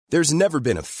There's never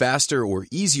been a faster or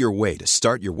easier way to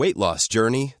start your weight loss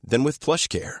journey than with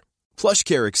PlushCare.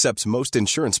 PlushCare accepts most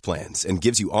insurance plans and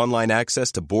gives you online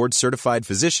access to board-certified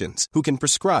physicians who can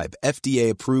prescribe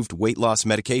FDA-approved weight loss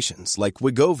medications like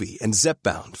Wegovy and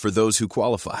Zepbound for those who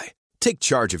qualify. Take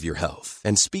charge of your health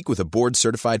and speak with a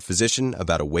board-certified physician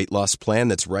about a weight loss plan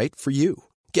that's right for you.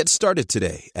 Get started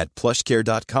today at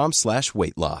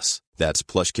plushcare.com/weight loss. That's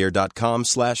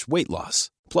plushcare.com/weight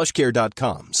loss.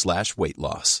 plushcare.com/weight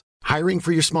loss. Hiring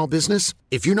for your small business?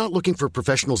 If you're not looking for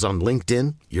professionals on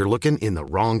LinkedIn, you're looking in the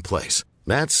wrong place.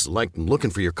 That's like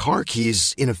looking for your car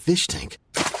keys in a fish tank.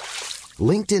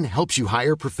 LinkedIn helps you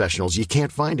hire professionals you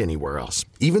can't find anywhere else,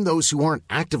 even those who aren't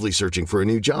actively searching for a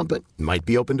new job but might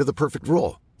be open to the perfect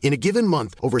role. In a given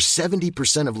month, over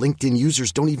 70% of LinkedIn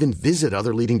users don't even visit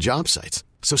other leading job sites.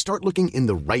 So start looking in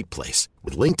the right place.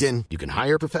 With LinkedIn, you can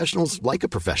hire professionals like a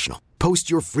professional. Post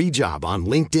your free job on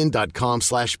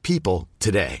linkedin.com/people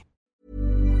today.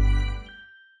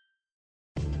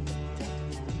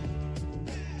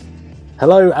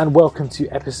 Hello and welcome to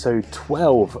episode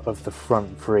 12 of The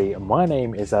Front Three. My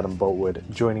name is Adam Boltwood.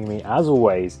 Joining me, as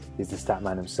always, is the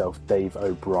statman himself, Dave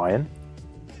O'Brien.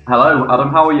 Hello, Adam.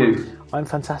 How are you? I'm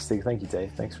fantastic. Thank you,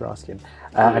 Dave. Thanks for asking.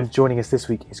 And joining us this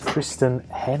week is Kristen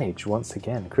Henage once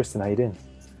again. Kristen, how you doing?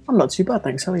 I'm not too bad,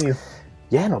 thanks. How are you?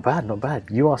 Yeah, not bad, not bad.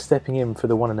 You are stepping in for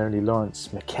the one and only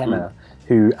Lawrence McKenna,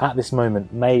 who at this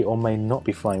moment may or may not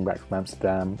be flying back from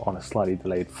Amsterdam on a slightly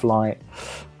delayed flight.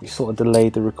 We sort of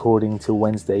delayed the recording till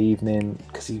Wednesday evening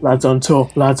because lads on tour.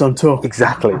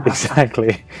 Exactly.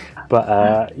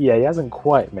 But yeah, he hasn't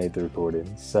quite made the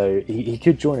recording, so he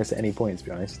could join us at any point, to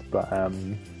be honest. But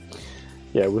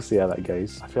yeah, we'll see how that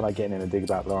goes. I feel like getting in a dig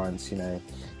about Lawrence. You know,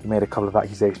 he made a couple of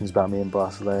accusations about me in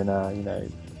Barcelona. You know,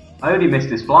 I only missed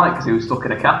his flight because he was stuck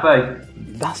in a cafe.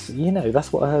 That's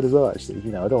what I heard as well. Actually,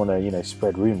 you know, I don't want to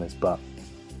spread rumours, but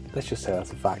let's just say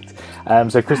that's a fact.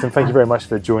 So, Kristen, thank you very much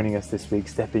for joining us this week,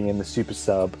 stepping in the super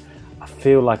sub. I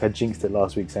feel like I jinxed it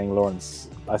last week, saying Lawrence.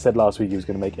 I said last week he was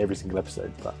going to make every single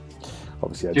episode, but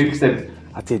obviously I jinxed it.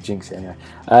 I did jinx it anyway.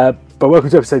 But welcome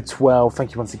to episode 12.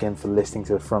 Thank you once again for listening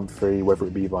to The Front Three, whether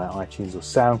it be via iTunes or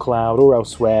SoundCloud or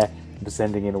elsewhere, and for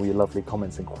sending in all your lovely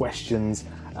comments and questions.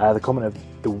 The comment of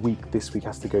the week this week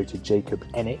has to go to Jacob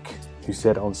Enick, who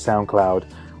said on SoundCloud,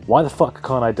 "Why the fuck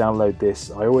can't I download this?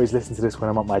 I always listen to this when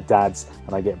I'm at my dad's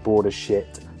and I get bored as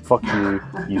shit. Fuck you,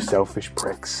 you selfish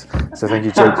pricks." So thank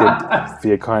you, Jacob, for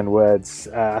your kind words.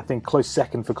 I think close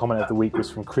second for comment of the week was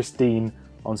from Christine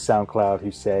on SoundCloud,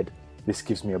 who said, "This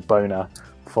gives me a boner,"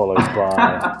 followed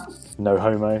by "No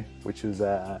homo," which was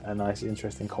a nice,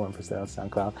 interesting comment for us there on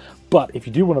SoundCloud. But if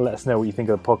you do want to let us know what you think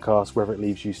of the podcast, whether it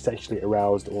leaves you sexually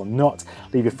aroused or not,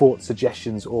 leave your thoughts,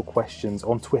 suggestions, or questions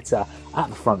on Twitter at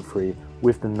The Front Three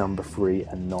with the number 3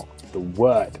 and not the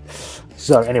word.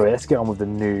 So anyway, let's get on with the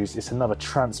news. It's another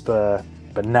transfer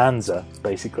bonanza,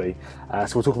 basically.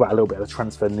 So we'll talk about a little bit of the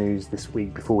transfer news this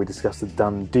week before we discuss the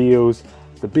done deals.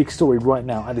 The big story right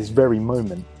now, at this very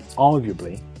moment,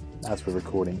 arguably, as we're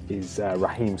recording, is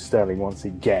Raheem Sterling once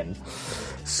again.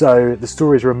 So the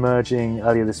stories are emerging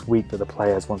earlier this week that the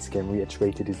player has once again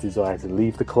reiterated his desire to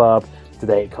leave the club.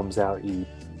 Today it comes out he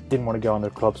didn't want to go on the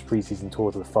club's pre-season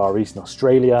tour to the Far East in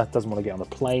Australia, doesn't want to get on the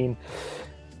plane.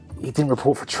 He didn't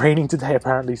report for training today,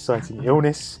 apparently citing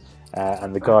illness.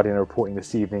 And The Guardian are reporting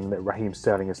this evening that Raheem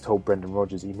Sterling has told Brendan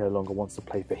Rodgers he no longer wants to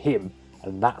play for him,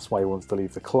 and that's why he wants to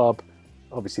leave the club.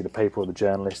 Obviously, the paper or the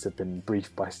journalists have been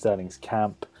briefed by Sterling's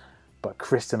camp. But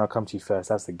Kristen, I'll come to you first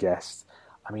as the guest.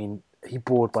 I mean, are you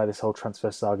bored by this whole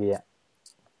transfer saga yet?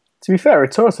 To be fair, a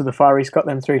tour to the Far East got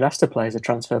them 3 Leicester players a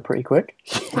transfer pretty quick.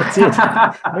 It did.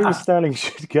 Maybe Sterling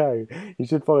should go. He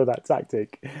should follow that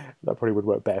tactic. That probably would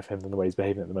work better for him than the way he's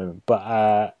behaving at the moment.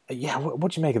 But yeah,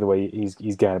 what do you make of the way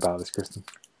he's going about this, Kristen?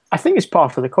 I think it's par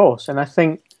for the course, and I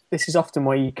think this is often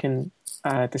where you can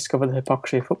discover the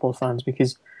hypocrisy of football fans,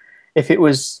 because if it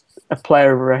was a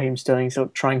player of Raheem Sterling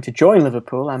trying to join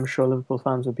Liverpool, I'm sure Liverpool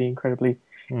fans would be incredibly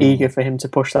eager for him to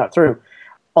push that through.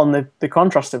 On the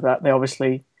contrast of that, they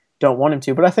obviously don't want him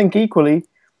to. But I think equally,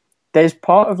 there's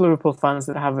part of Liverpool fans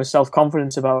that have a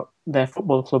self-confidence about their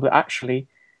football club that actually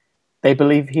they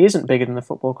believe he isn't bigger than the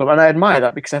football club. And I admire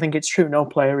that, because I think it's true. No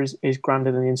player is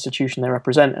grander than the institution they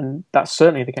represent. And that's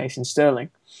certainly the case in Sterling.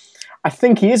 I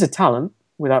think he is a talent,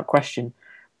 without question.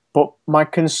 But my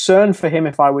concern for him,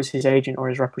 if I was his agent or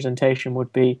his representation,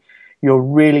 would be you're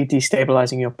really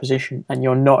destabilising your position and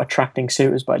you're not attracting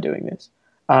suitors by doing this.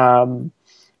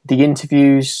 The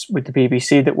interviews with the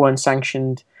BBC that weren't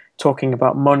sanctioned, talking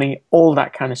about money, all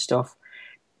that kind of stuff.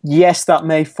 Yes, that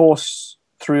may force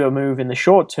through a move in the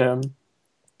short term,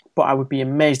 but I would be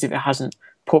amazed if it hasn't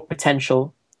put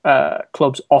potential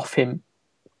clubs off him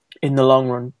in the long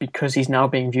run because he's now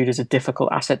being viewed as a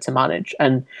difficult asset to manage.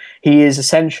 And he is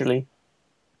essentially,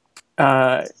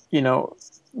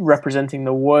 representing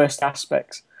the worst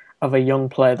aspects of a young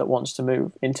player that wants to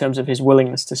move in terms of his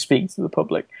willingness to speak to the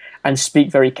public and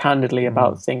speak very candidly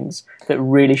about things that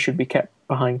really should be kept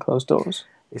behind closed doors.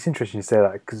 It's interesting you say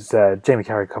that because Jamie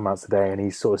Carragher come out today and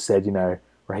he sort of said,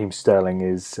 Raheem Sterling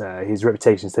is his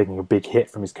reputation is taking a big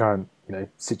hit from his current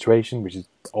situation, which is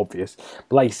obvious.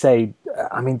 But like you say,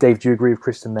 I mean, Dave, do you agree with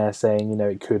Kristen there saying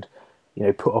it could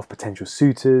put off potential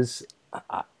suitors?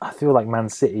 I feel like Man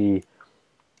City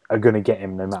are going to get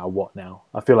him no matter what now.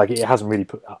 I feel like it hasn't really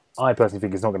I personally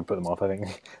think it's not going to put them off. I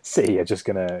think City are just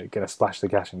going to splash the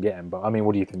cash and get him. But I mean,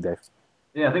 what do you think, Dave?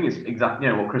 Yeah, I think it's exactly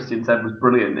what Christian said was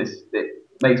brilliant. It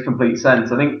makes complete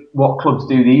sense. I think what clubs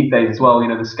do these days as well,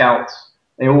 the scouts,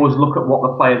 they always look at what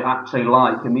the players actually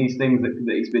like, and these things that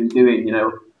he's been doing,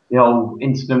 the whole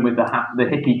incident with the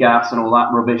hickey gas and all that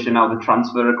rubbish, and now the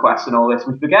transfer requests and all this.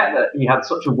 We forget that he had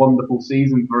such a wonderful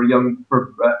season for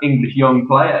English young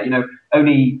player.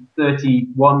 Only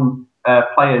 31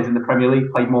 players in the Premier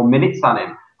League played more minutes than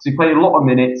him. So he played a lot of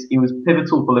minutes. He was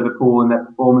pivotal for Liverpool in their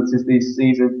performances this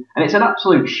season. And it's an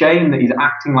absolute shame that he's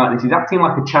acting like this. He's acting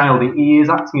like a child. He is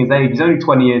acting his age. He's only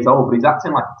 20 years old, but he's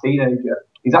acting like a teenager.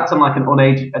 He's acting like an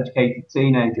uneducated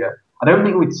teenager. I don't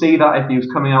think we'd see that if he was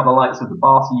coming out the likes of the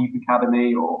Barca Youth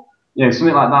Academy or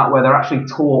something like that, where they're actually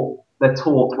taught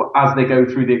as they go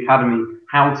through the academy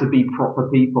how to be proper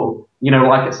people.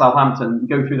 Like at Southampton, you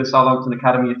go through the Southampton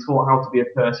Academy, you're taught how to be a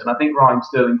person. I think Raheem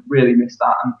Sterling really missed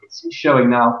that, and it's showing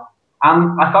now.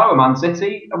 And if I were Man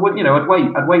City, I would,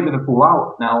 I'd wait Liverpool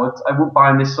out now. I would buy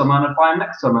him this summer and I'd buy him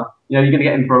next summer. You're going to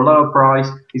get him for a lower price.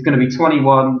 He's going to be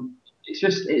 21. It's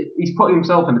just, he's putting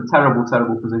himself in a terrible,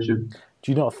 terrible position.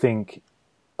 Do you not think,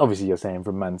 obviously you're saying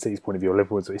from Man City's point of view, or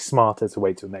Liverpool's, it's smarter to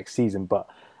wait till next season, but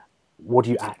what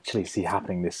do you actually see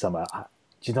happening this summer?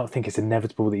 Do you not think it's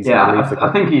inevitable that he's going to leave the club?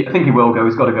 I think he will go.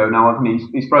 He's got to go now. I think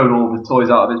he's thrown all the toys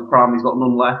out of his pram. He's got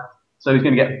none left. So he's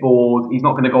going to get bored. He's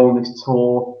not going to go on this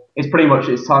tour. It's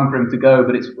time for him to go,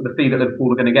 but it's the fee that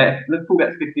Liverpool are going to get. If Liverpool get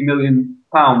 £50 million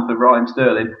for Raheem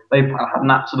Sterling, they've had an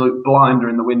absolute blinder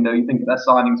in the window. You think of their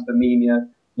signings for Mina,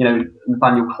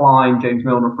 Nathaniel Klein, James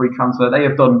Milner, free transfer. They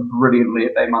have done brilliantly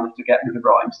if they manage to get rid of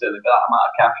Raheem Sterling for that amount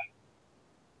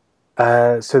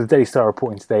of cash. So the Daily Star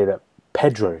reporting today that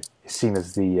Pedro is seen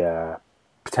as the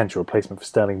potential replacement for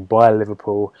Sterling by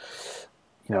Liverpool.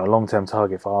 A long-term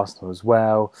target for Arsenal as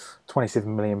well. £27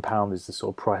 million is the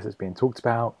sort of price that's being talked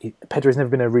about. Pedro's never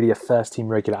been a first-team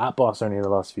regular at Barcelona in the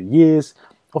last few years.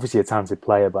 Obviously a talented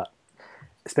player, but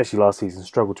especially last season,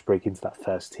 struggled to break into that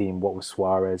first team. What was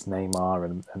Suarez, Neymar,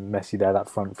 and Messi there, that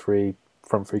front three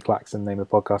klaxon, name of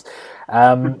the podcast.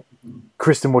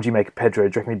 Kristen, what do you make of Pedro?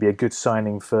 Do you reckon he'd be a good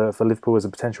signing for Liverpool as a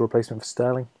potential replacement for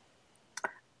Sterling?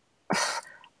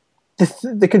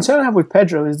 The concern I have with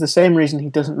Pedro is the same reason he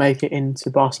doesn't make it into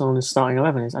Barcelona's starting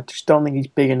 11 is I just don't think he's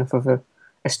big enough of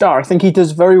a star. I think he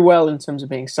does very well in terms of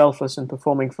being selfless and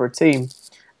performing for a team,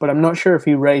 but I'm not sure if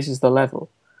he raises the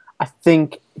level. I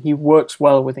think he works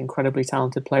well with incredibly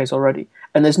talented players already,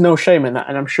 and there's no shame in that,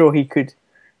 and I'm sure he could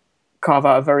carve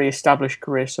out a very established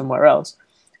career somewhere else.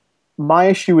 My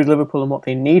issue with Liverpool and what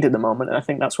they need at the moment, and I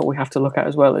think that's what we have to look at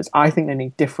as well, is I think they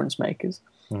need difference makers.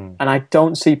 And I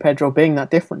don't see Pedro being that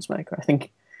difference maker. I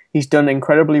think he's done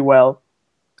incredibly well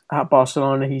at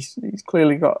Barcelona. He's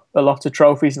clearly got a lot of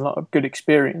trophies and a lot of good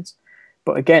experience.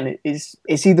 But again, is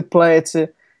he the player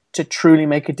to truly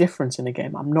make a difference in a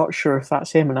game? I'm not sure if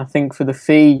that's him. And I think for the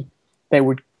fee they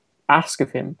would ask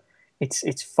of him,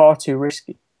 it's far too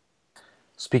risky.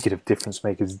 Speaking of difference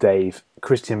makers, Dave,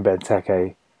 Christian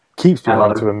Benteke keeps being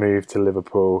linked to a move to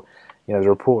Liverpool. The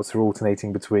reports are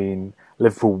alternating between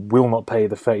Liverpool will not pay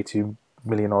the £32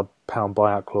 million odd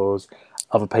buyout clause,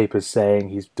 other papers saying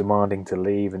he's demanding to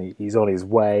leave and he's on his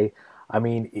way. I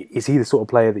mean, is he the sort of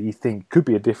player that you think could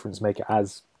be a difference maker,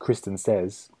 as Kristen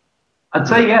says? I'd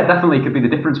say, yeah, definitely could be the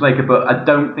difference maker, but I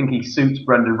don't think he suits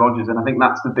Brendan Rodgers, and I think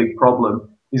that's the big problem.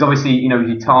 He's obviously, he's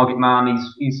a target man.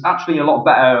 He's actually a lot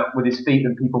better with his feet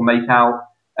than people make out.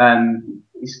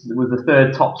 He was the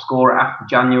third top scorer after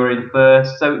January the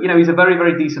 1st. So, he's a very,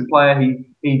 very decent player. He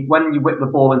when you whip the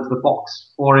ball into the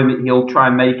box for him, he'll try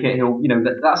and make it.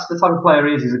 That's the type of player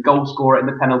he is. He's a goal scorer in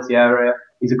the penalty area.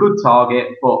 He's a good target.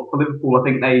 But for Liverpool, I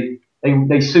think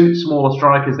they suit smaller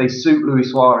strikers. They suit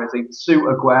Luis Suarez. They suit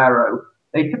Aguero.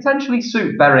 They potentially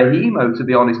suit Berahino, to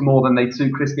be honest, more than they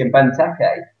suit Christian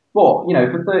Benteke. But,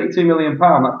 for £32 million,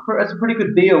 that's a pretty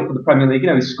good deal for the Premier League.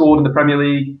 He's scored in the Premier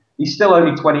League. He's still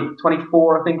only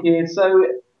 24, I think he is. So,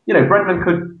 Brendan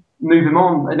could move him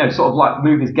on, sort of like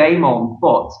move his game on.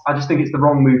 But I just think it's the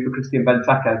wrong move for Christian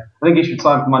Benteke. I think he should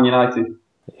sign for Man United.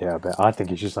 Yeah, but I think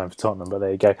he should sign for Tottenham, but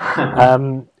there you go.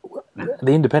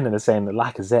 The Independent are saying that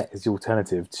Lacazette is the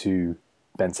alternative to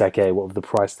Benteke, what with the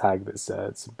price tag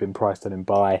that's been priced on him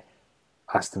by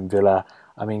Aston Villa.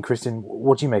 I mean, Christian,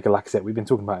 what do you make of Lacazette? We've been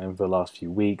talking about him for the last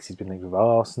few weeks. He's been linked with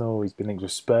Arsenal. He's been linked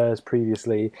with Spurs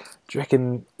previously. Do you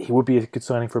reckon he would be a good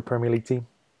signing for a Premier League team?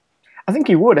 I think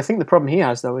he would. I think the problem he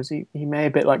has, though, is he may,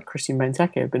 a bit like Christian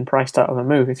Benteke, have been priced out of a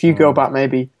move. If you go back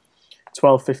maybe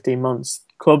 12, 15 months,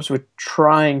 clubs were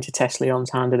trying to test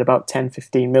Lyon's hand at about 10,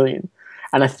 15 million.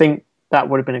 And I think that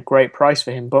would have been a great price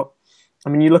for him. But, I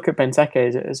mean, you look at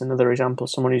Benteke as another example,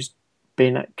 someone who's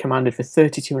been commanded for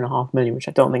 32.5 million, which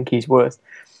I don't think he's worth.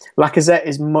 Lacazette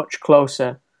is much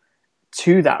closer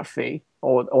to that fee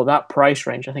or that price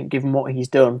range, I think, given what he's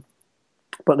done.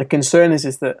 But the concern is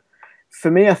that, for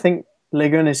me, I think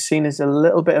Ligue 1 is seen as a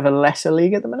little bit of a lesser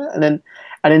league at the minute.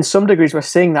 And in some degrees, we're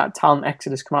seeing that talent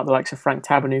exodus come out, the likes of Frank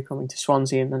Taberneau coming to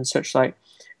Swansea and such like.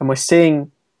 And we're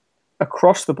seeing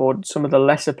across the board some of the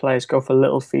lesser players go for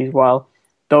little fees, while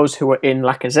those who are in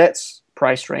Lacazette's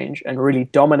price range and really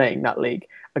dominating that league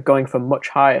are going for much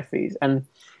higher fees. And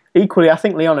equally, I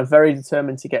think Lyon are very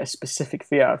determined to get a specific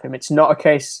fee out of him. It's not a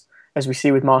case, as we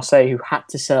see with Marseille, who had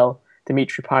to sell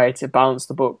Dimitri Payet to balance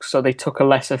the books, so they took a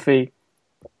lesser fee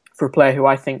for a player who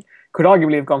I think could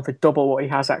arguably have gone for double what he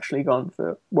has actually gone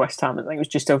for West Ham. I think it was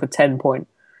just over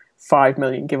 10.5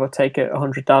 million, give or take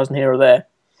 100,000 here or there.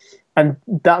 And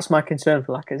that's my concern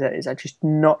for Lacazette, is I'm just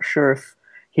not sure if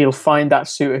he'll find that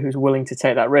suitor who's willing to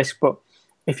take that risk. But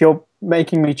if you're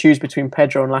making me choose between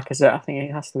Pedro and Lacazette, I think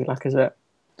it has to be Lacazette.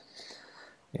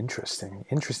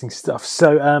 Interesting stuff.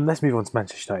 So let's move on to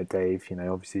Manchester United, Dave. You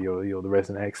know, obviously you're the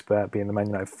resident expert, being the Man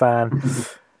United fan.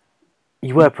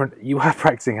 You were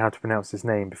practicing how to pronounce his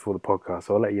name before the podcast,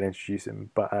 so I'll let you introduce him.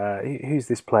 But who's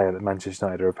this player that Manchester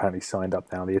United are apparently signed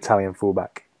up now, the Italian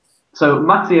fullback? So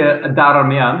Mattia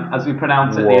Darmian, as we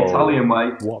pronounce it the Italian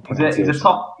way, he's a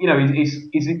top. You know,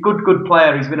 he's a good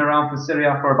player. He's been around for Serie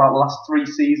A for about the last 3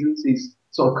 seasons. He's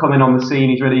sort of coming on the scene.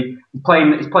 He played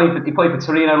for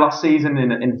Torino last season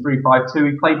in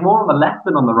 3-5-2. He played more on the left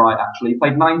than on the right. Actually, he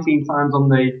played 19 times on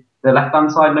the left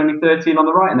hand side and only 13 on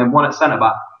the right, and then 1 at centre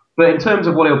back. But in terms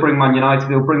of what he'll bring Man United,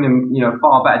 he'll bring them,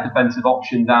 far better defensive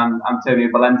option than Antonio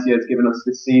Valencia has given us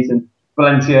this season.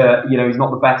 Valencia, he's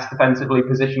not the best defensively.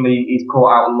 Positionally, he's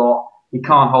caught out a lot. He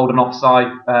can't hold an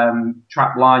offside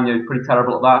trap line. He's pretty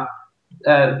terrible at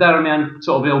that. Darmian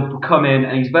he'll come in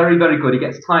and he's very, very good. He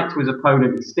gets tight to his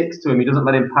opponent. He sticks to him. He doesn't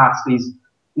let him pass.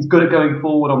 He's good at going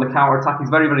forward on the counter attack. He's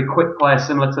a very, very quick player,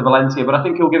 similar to Valencia. But I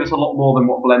think he'll give us a lot more than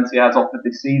what Valencia has offered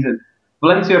this season.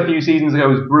 Valencia a few seasons ago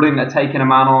was brilliant at taking a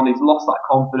man on. He's lost that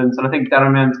confidence, and I think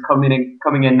Darmian's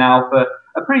coming in now for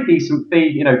a pretty decent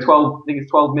fee. 12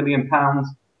 million pounds.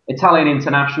 Italian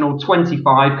international,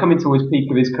 25, coming to his peak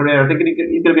of his career. I think he's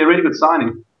going to be a really good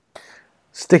signing.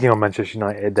 Sticking on Manchester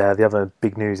United, the other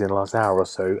big news in the last hour or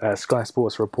so, Sky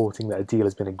Sports are reporting that a deal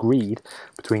has been agreed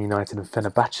between United and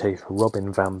Fenerbahce for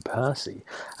Robin van Persie.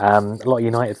 A lot of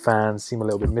United fans seem a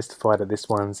little bit mystified at this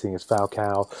one, seeing as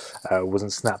Falcao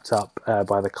wasn't snapped up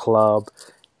by the club.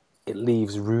 It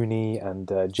leaves Rooney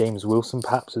and James Wilson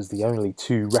perhaps as the only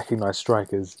 2 recognised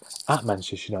strikers at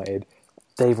Manchester United.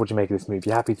 Dave, what do you make of this move?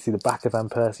 You happy to see the back of Van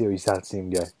Persie, or are you sad to see him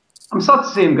go? I'm sad to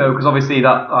see him go because obviously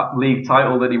that league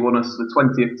title that he won us, the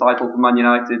 20th title for Man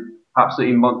United,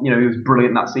 absolutely, he was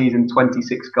brilliant that season,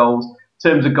 26 goals.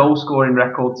 In terms of goal scoring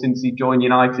record since he joined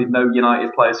United, no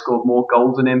United player scored more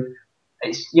goals than him.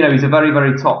 He's a very,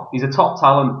 very he's a top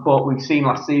talent, but we've seen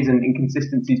last season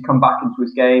inconsistencies come back into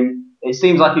his game. It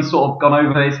seems like he's sort of gone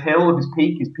over his hill of his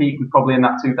peak. His peak was probably in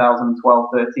that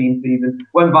 2012-13 season.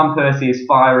 When Van Persie is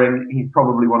firing, he's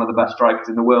probably one of the best strikers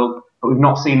in the world. But we've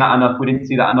not seen that enough. We didn't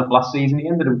see that enough last season. He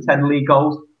ended with 10 league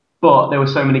goals. But there were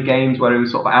so many games where he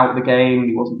was sort of out of the game.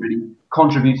 He wasn't really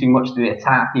contributing much to the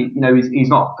attack. He's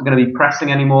not going to be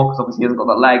pressing anymore because obviously he hasn't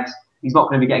got the legs. He's not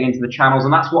going to be getting into the channels.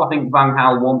 And that's what I think Van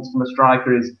Gaal wants from a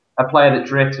striker, is a player that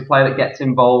drifts, a player that gets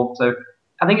involved. So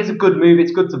I think it's a good move.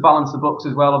 It's good to balance the books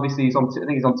as well. Obviously, he's on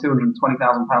 £220,000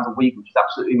 a week, which is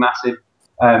absolutely massive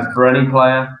for any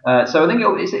player. So I think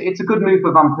it's a good move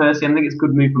for Van Persie. I think it's a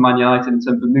good move for Man United in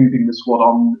terms of moving the squad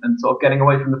on and sort of getting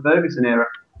away from the Ferguson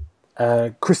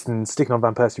era. Kristen, sticking on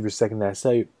Van Persie for a second there.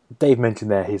 So Dave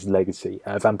mentioned there his legacy,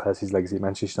 Van Persie's legacy at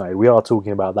Manchester United. We are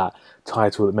talking about that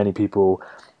title that many people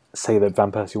say that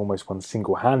Van Persie almost won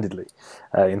single-handedly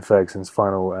in Ferguson's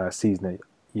final season at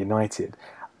United.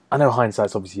 I know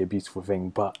hindsight's obviously a beautiful thing,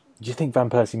 but do you think Van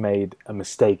Persie made a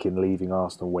mistake in leaving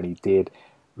Arsenal when he did?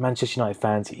 Manchester United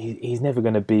fans, he's never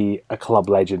going to be a club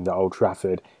legend at Old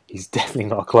Trafford. He's definitely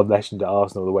not a club legend at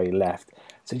Arsenal the way he left.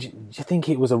 So do you think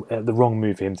it was the wrong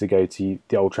move for him to go to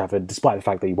the Old Trafford, despite the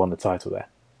fact that he won the title there?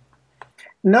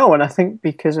 No, and I think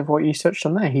because of what you touched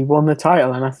on there, he won the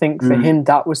title, and I think for him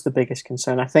that was the biggest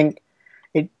concern. I think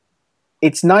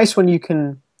it's nice when you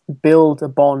can build a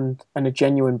bond and a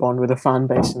genuine bond with a fan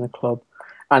base in the club,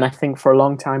 and I think for a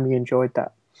long time he enjoyed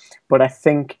that. But I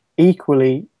think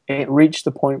equally it reached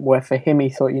the point where for him he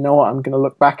thought, you know what, I'm going to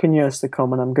look back in years to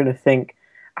come and I'm going to think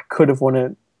I could have won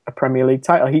a Premier League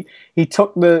title. He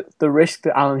took the risk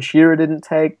that Alan Shearer didn't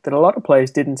take, that a lot of players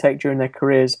didn't take during their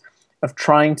careers, of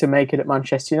trying to make it at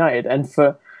Manchester United. And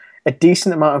for a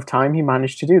decent amount of time, he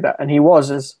managed to do that. And he was,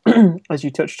 as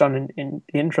you touched on in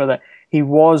the intro, that he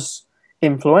was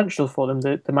influential for them.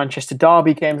 The Manchester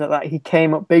Derby games like that, he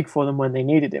came up big for them when they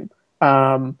needed him.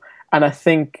 And I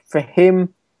think for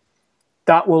him,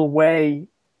 that will weigh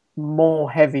more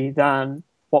heavy than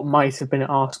what might have been at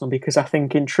Arsenal. Because I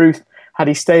think, in truth, had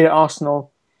he stayed at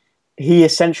Arsenal, he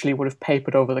essentially would have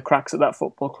papered over the cracks at that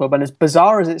football club. And as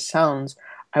bizarre as it sounds,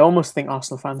 I almost think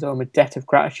Arsenal fans owe him a debt of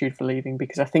gratitude for leaving,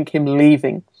 because I think him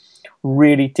leaving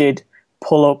really did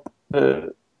pull up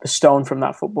the stone from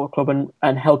that football club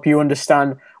and help you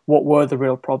understand what were the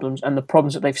real problems and the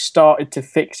problems that they've started to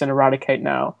fix and eradicate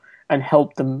now and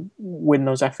help them win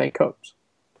those FA Cups.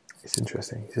 It's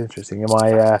interesting. And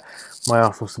my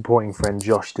Arsenal supporting friend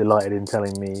Josh delighted in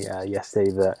telling me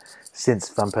yesterday that since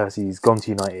Van Persie's gone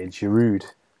to United, Giroud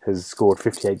has scored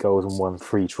 58 goals and won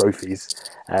 3 trophies.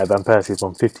 Van Persie has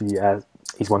won 50.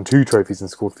 He's won 2 trophies and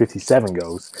scored 57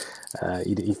 goals.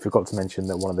 He forgot to mention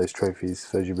that one of those trophies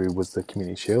for Giroud was the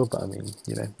Community Shield, but I mean,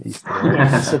 he's still...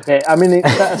 It's a bit... I mean,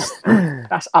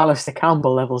 that's Alistair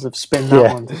Campbell levels of spin,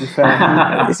 that one, to be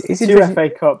fair. It's 2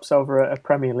 FA Cups over a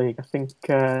Premier League. I think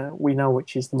we know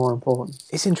which is the more important.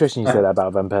 It's interesting you said that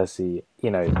about Van Persie.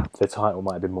 The title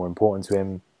might have been more important to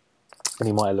him, and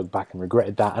he might have looked back and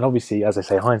regretted that. And obviously, as I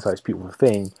say, hindsight's a beautiful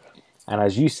thing. And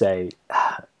as you say,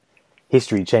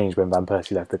 history changed when Van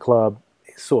Persie left the club.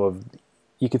 It's sort of,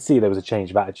 you could see there was a change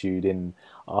of attitude in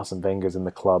Arsene Wenger's and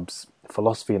the club's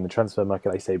philosophy in the transfer market.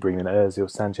 Like say, bringing in Ozil,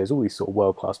 Sanchez, all these sort of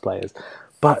world-class players.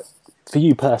 But for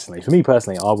me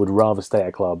personally, I would rather stay at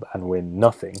a club and win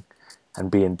nothing and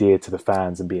be endeared to the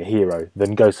fans and be a hero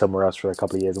than go somewhere else for a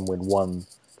couple of years and win 1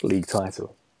 league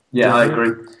title. Yeah, I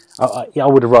agree. I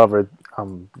would have rather...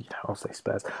 I'll say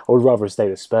Spurs. I would rather have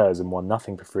stayed at Spurs and won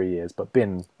nothing for 3 years, but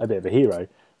been a bit of a hero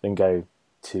than go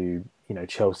to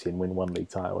Chelsea and win 1 league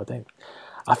title.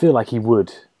 I feel like he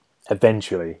would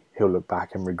eventually. He'll look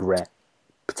back and regret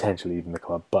potentially leaving the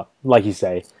club. But like you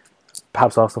say,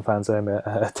 perhaps Arsenal fans owe him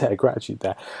a debt of gratitude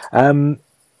there.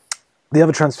 The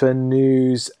other transfer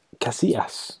news: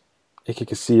 Casillas. Iker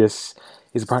Casillas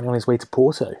is apparently on his way to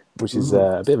Porto, which is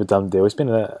a bit of a done deal. It's been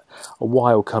a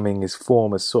while coming. His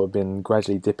form has sort of been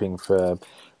gradually dipping for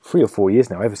 3 or 4 years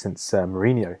now, ever since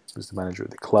Mourinho was the manager of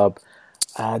the club.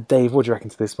 Dave, what do you reckon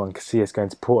to this one? Casillas going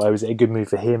to Porto, is it a good move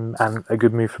for him and a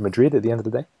good move for Madrid at the end of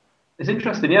the day? It's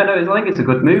interesting, yeah. No, I think it's a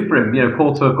good move for him.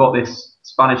 Porto have got this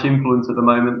Spanish influence at the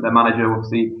moment. Their manager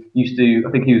obviously used to,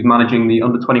 I think he was managing the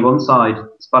under-21 side,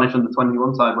 Spanish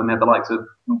under-21 side, when they had the likes of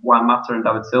Juan Mata and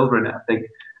David Silva in it, I think.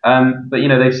 But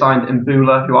they've signed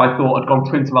Mbula, who I thought had gone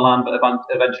to Inter Milan, but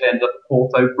eventually ended up at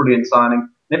Porto. Brilliant signing.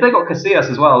 And if they got Casillas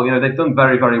as well, they've done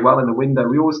very, very well in the window.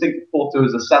 We always think of Porto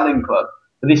as a selling club,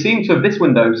 but they seem to have this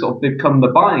window sort of become the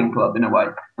buying club in a way.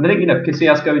 And I think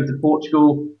Casillas going to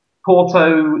Portugal,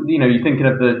 Porto. You're thinking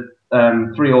of the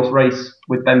 3-horse race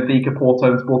with Benfica,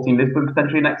 Porto, and Sporting Lisbon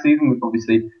potentially next season. With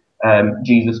obviously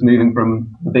Jesus moving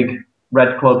from the big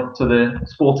red club to the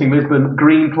Sporting Lisbon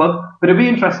green club. But it'll be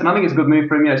interesting. I think it's a good move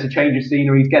for him. It's a change of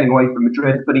scenery. He's getting away from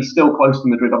Madrid, but he's still close to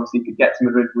Madrid. Obviously, he could get to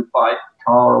Madrid by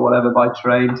car or whatever, by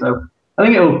train. So I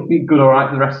think it'll be good, all right,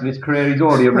 for the rest of his career. He's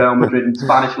already a Real Madrid and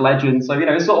Spanish legend. So,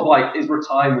 it's sort of like his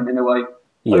retirement in a way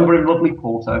over in lovely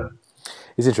Porto.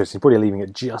 It's interesting. Probably leaving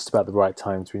at just about the right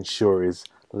time to ensure his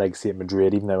legacy at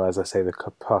Madrid, even though, as I say, the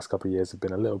past couple of years have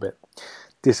been a little bit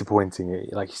disappointing.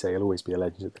 Like you say, he'll always be a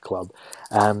legend at the club.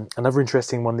 Another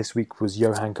interesting one this week was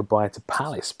Johan Cabaye to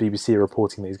Palace. BBC are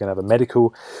reporting that he's going to have a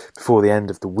medical before the end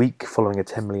of the week, following a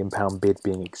 £10 million bid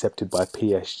being accepted by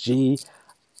PSG.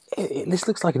 This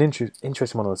looks like an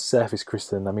interesting one on the surface,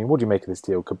 Kristen. I mean, what do you make of this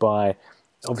deal? Cabaye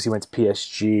obviously went to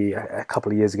PSG a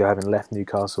couple of years ago, having left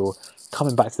Newcastle,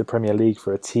 coming back to the Premier League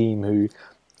for a team who,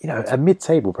 a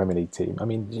mid-table Premier League team. I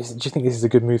mean, do you think this is a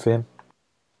good move for him?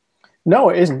 No,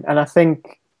 it isn't. And I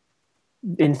think,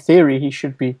 in theory, he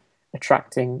should be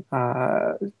attracting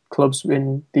clubs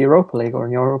in the Europa League or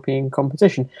in European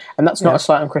competition. And that's not a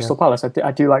slight on Crystal Palace.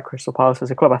 I do like Crystal Palace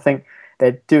as a club. I think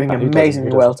they're doing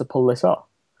amazingly well to pull this off.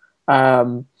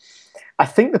 I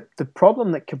think the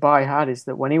problem that Cabaye had is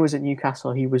that when he was at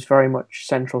Newcastle, he was very much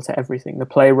central to everything. The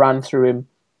play ran through him,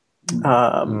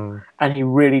 and he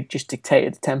really just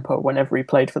dictated the tempo whenever he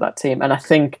played for that team. And I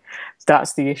think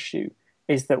that's the issue,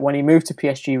 is that when he moved to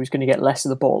PSG, he was going to get less of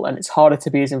the ball, and it's harder to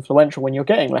be as influential when you're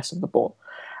getting less of the ball.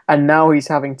 And now he's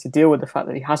having to deal with the fact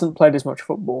that he hasn't played as much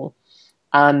football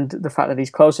and the fact that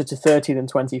he's closer to 30 than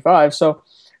 25. So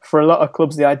for a lot of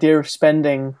clubs, the idea of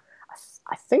spending,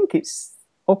 I think it's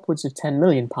upwards of 10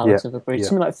 million Palace have agreed,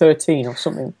 something like 13 or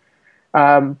something.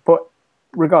 But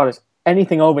regardless,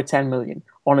 anything over 10 million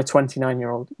on a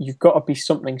 29-year-old, you've got to be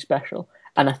something special.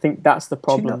 And I think that's the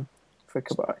problem for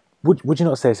Cabaye. Would you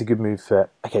not say it's a good move for...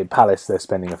 Okay, Palace, they're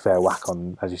spending a fair whack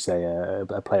on, as you say,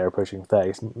 a player approaching 30.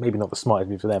 It's maybe not the smartest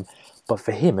move for them. But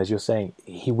for him, as you're saying,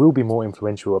 he will be more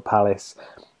influential at Palace.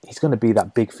 He's going to be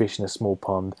that big fish in a small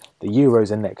pond. The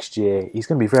Euros are next year. He's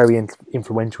going to be very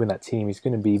influential in that team. He's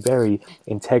going to be very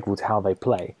integral to how they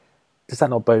play. Does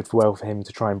that not bode well for him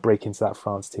to try and break into that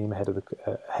France team ahead of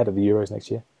the Euros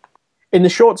next year? In the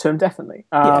short term, definitely.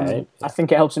 I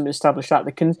think it helps him establish that.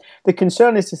 The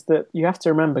concern is that you have to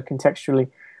remember contextually,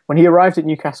 when he arrived at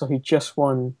Newcastle, he just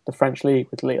won the French League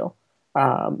with Lille,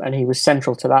 and he was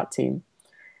central to that team.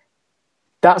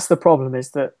 That's the problem,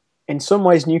 is that in some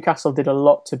ways Newcastle did a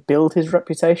lot to build his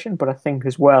reputation, but I think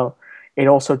as well it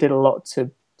also did a lot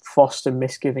to foster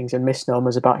misgivings and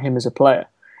misnomers about him as a player,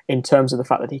 in terms of the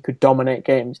fact that he could dominate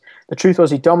games. The truth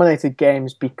was, he dominated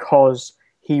games because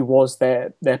he was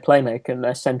their playmaker and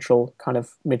their central kind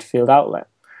of midfield outlet.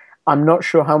 I'm not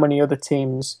sure how many other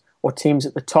teams or teams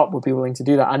at the top would be willing to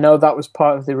do that. I know that was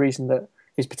part of the reason that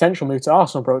his potential move to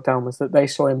Arsenal broke down, was that they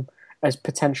saw him as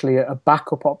potentially a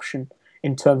backup option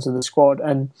in terms of the squad.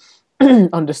 And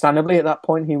understandably, at that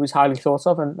point, he was highly thought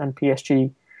of, and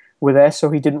PSG were there, so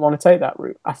he didn't want to take that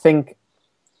route. I think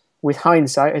with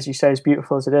hindsight, as you say, as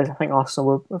beautiful as it is, I think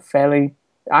Arsenal were fairly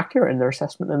accurate in their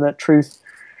assessment and their truth.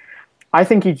 I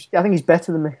think he's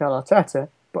better than Mikel Arteta,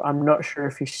 but I'm not sure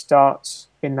if he starts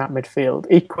in that midfield.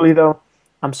 Equally, though,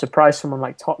 I'm surprised someone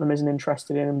like Tottenham isn't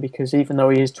interested in him, because even though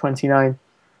he is 29,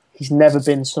 he's never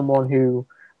been someone who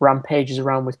rampages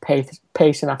around with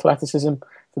pace and athleticism.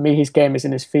 For me, his game is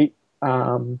in his feet.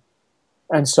 And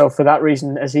so for that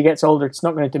reason, as he gets older, it's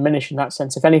not going to diminish in that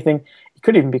sense. If anything, he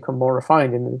could even become more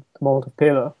refined in the mould of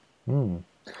Pirlo. I mean,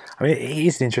 it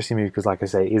is an interesting move because, like I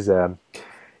say, it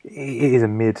is a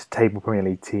mid-table Premier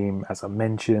League team, as I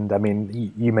mentioned. I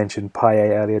mean, you mentioned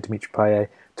Payet earlier, Dimitri Payet,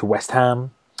 to West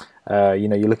Ham.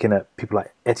 You're looking at people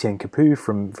like Etienne Capoue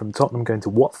from Tottenham going to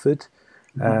Watford.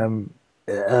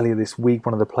 Earlier this week,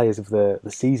 one of the players of the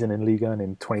season in Ligue 1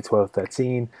 in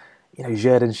 2012-13.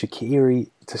 Xherdan Shaqiri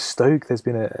to Stoke. There's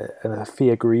been a fee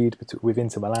agreed with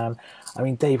Inter Milan. I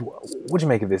mean, Dave, what do you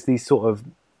make of this? These sort of,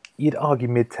 you'd argue,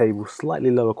 mid-table,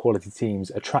 slightly lower quality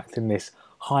teams attracting this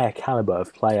higher calibre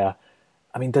of player.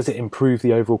 I mean, does it improve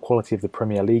the overall quality of the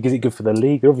Premier League? Is it good for the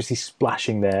league? They're obviously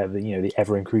splashing the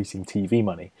ever-increasing TV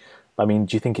money. I mean,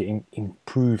 do you think it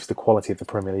improves the quality of the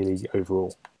Premier League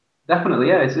overall? Definitely,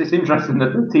 yeah. It's interesting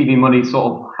that the TV money's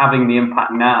sort of having the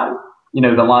impact now.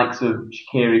 The likes of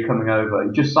Shaqiri coming over.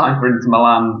 He just signed for Inter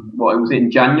Milan, in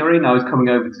January? Now he's coming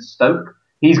over to Stoke.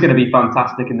 He's going to be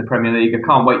fantastic in the Premier League. I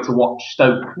can't wait to watch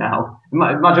Stoke now.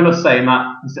 Imagine us saying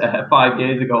that 5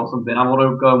 years ago or something. I want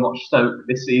to go and watch Stoke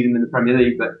this season in the Premier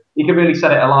League. But he can really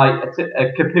set it alight.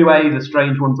 Capoue is a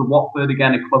strange one to Watford,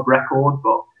 again, a club record.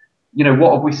 But,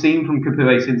 what have we seen from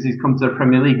Capoue since he's come to the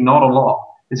Premier League? Not a lot.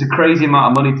 It's a crazy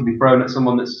amount of money to be thrown at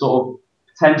someone that's sort of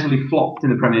potentially flopped in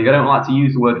the Premier League. I don't like to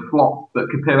use the word flop, but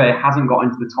Capoue hasn't got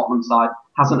into the Tottenham side,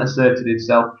 hasn't asserted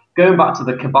himself. Going back to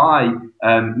the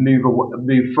Cabaye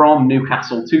move from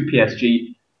Newcastle to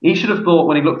PSG, he should have thought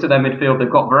when he looked at their midfield, they've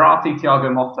got Verratti,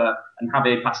 Thiago Motta and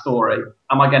Javier Pastore.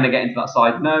 Am I going to get into that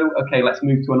side? No. Okay, let's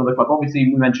move to another club. Obviously,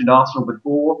 we mentioned Arsenal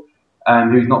before,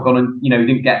 who's not gone and,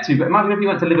 didn't get to. But imagine if he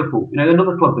went to Liverpool,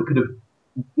 another club that could have,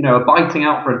 biting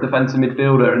out for a defensive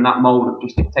midfielder in that mould of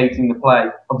just dictating the play.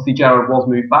 Obviously, Gerrard was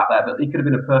moved back there, but he could have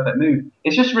been a perfect move.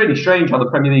 It's just really strange how the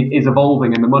Premier League is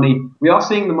evolving, and the money, we are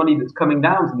seeing the money that's coming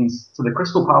down to the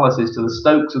Crystal Palaces, to the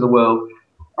Stokes of the world.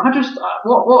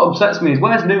 What upsets me is,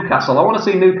 where's Newcastle? I want to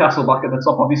see Newcastle back at the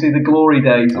top. Obviously, the glory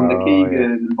days under Keegan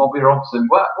and Bobby Robson.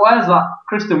 Where's that,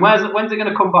 Kristen? When's it going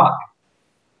to come back?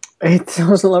 It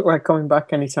doesn't look like coming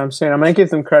back anytime soon. I mean, I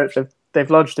give them credit. They've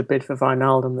lodged a bid for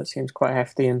Wijnaldum that seems quite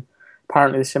hefty, and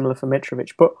apparently similar for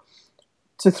Mitrovic. But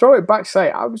to throw it back,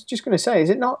 I was just going to say, is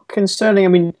it not concerning? I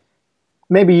mean,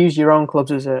 maybe use your own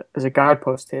clubs as a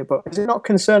guidepost here, but is it not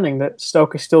concerning that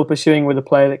Stoke is still pursuing with a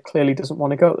player that clearly doesn't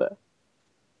want to go there?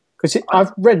 Because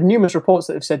I've read numerous reports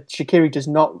that have said Shaqiri does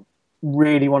not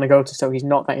really want to go to Stoke. He's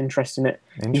not that interested in it.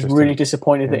 He's really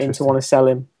disappointed that Inter want to sell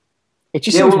him. It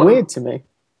just seems weird to me.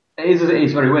 It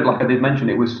is very weird. Like I did mention,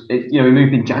 he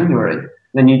moved in January.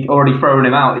 Then you'd already thrown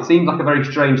him out. It seems like a very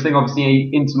strange thing. Obviously,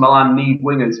 Inter Milan need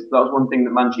wingers. That was one thing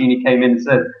that Mancini came in and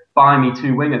said, buy me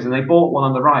 2 wingers. And they bought one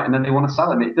on the right, and then they want to sell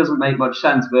him. It doesn't make much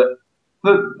sense. But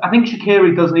I think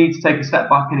Shaqiri does need to take a step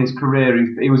back in his career.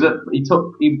 He took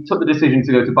the decision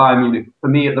to go to Bayern Munich, for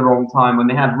me, at the wrong time, when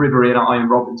they had Ribéry and Ian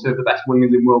Robben, 2 of the best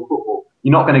wingers in world football.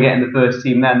 You're not going to get in the first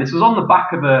team then. This was on the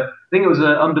back of I think it was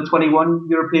a under-21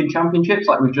 European Championships,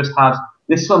 like we've just had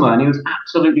this summer, and he was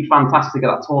absolutely fantastic at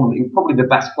that tournament. He was probably the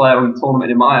best player on the tournament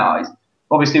in my eyes.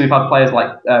 Obviously, we've had players like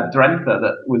Drenthe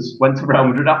that went to Real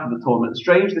Madrid after the tournament.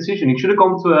 Strange decision. He should have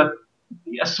gone to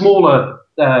a smaller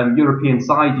European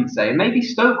side, you'd say. And maybe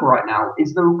Stoke right now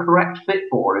is the correct fit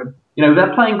for him.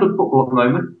 They're playing good football at the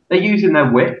moment. They're using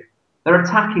their width. They're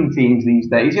attacking teams these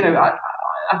days.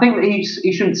 I think that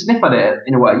he shouldn't sniff at it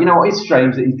in a way. It's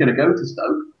strange that he's going to go to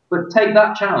Stoke, but take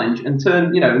that challenge and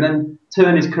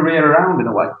turn his career around in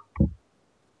a way.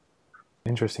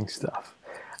 Interesting stuff.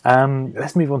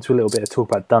 Let's move on to a little bit of talk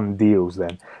about done deals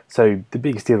then. So the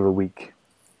biggest deal of the week,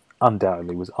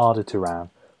 undoubtedly, was Arda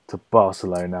Turan to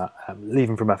Barcelona,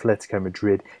 leaving from Atletico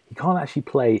Madrid. He can't actually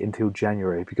play until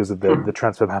January because of the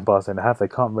transfer ban Barcelona have. They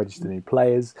can't register new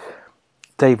players.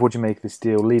 Dave, what do you make of this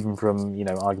deal, leaving from,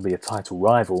 arguably a title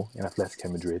rival in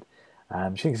Atletico Madrid? Do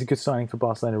you think it's a good signing for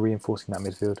Barcelona, reinforcing that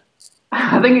midfield?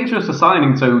 I think it's just a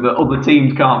signing so that other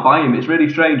teams can't buy him. It's really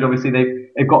strange. Obviously,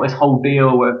 they've got this whole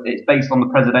deal where it's based on the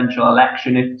presidential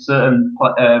election. If certain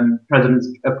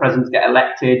presidents get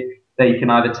elected, they can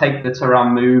either take the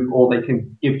Turan move or they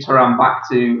can give Turan back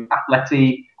to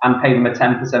Atleti and pay them a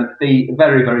 10% fee.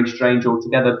 Very, very strange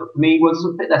altogether. But for me, it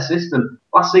doesn't fit their system.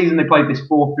 Last season, they played this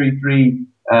 4-3-3,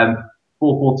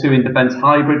 4-4-2 in defence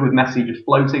hybrid with Messi just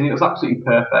floating. It was absolutely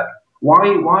perfect. Why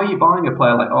are you buying a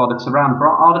player like Arda Turan?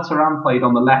 Arda Turan played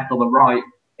on the left or the right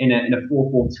in a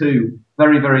 4-4-2,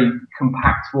 very, very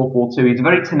compact 4-4-2. He's a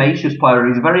very tenacious player.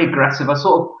 He's very aggressive. I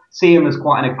sort of see him as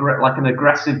quite an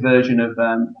aggressive version of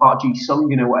Park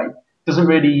Ji-sung in a way. Doesn't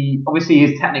really, obviously, he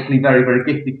is technically very, very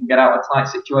gifted, can get out of a tight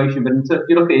situation. But if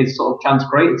you look at his sort of chance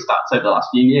created stats over the last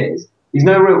few years, he's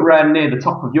nowhere near the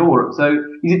top of Europe. So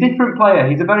he's a different player.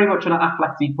 He's a very much an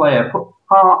athletic player. Put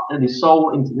heart and his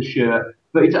soul into the shirt.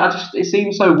 But it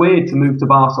seems so weird to move to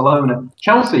Barcelona.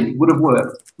 Chelsea would have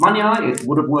worked. Man United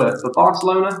would have worked. But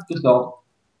Barcelona, just odd.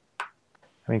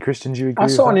 I mean, Christian, do you agree I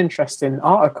saw an interesting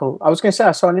article. I was going to say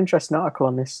I saw an interesting article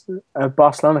on this. A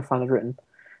Barcelona fan had written,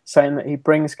 saying that he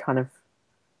brings kind of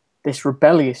this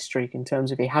rebellious streak in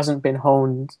terms of he hasn't been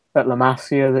honed at La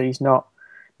Masia, that he's not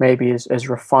maybe as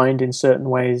refined in certain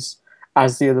ways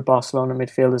as the other Barcelona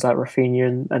midfielders like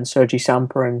Rafinha and Sergi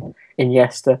Samper and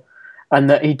Iniesta, and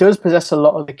that he does possess a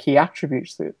lot of the key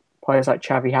attributes that players like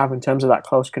Xavi have in terms of that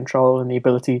close control and the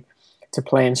ability to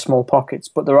play in small pockets.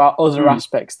 But there are other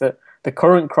aspects that the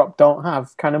current crop don't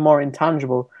have, kind of more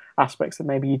intangible aspects that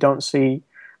maybe you don't see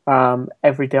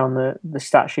every day on the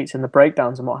stat sheets and the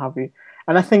breakdowns and what have you.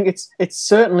 And I think it's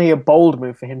certainly a bold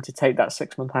move for him to take that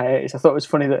 6-month hiatus. I thought it was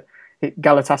funny that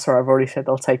Galatasaray have already said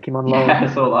they'll take him on loan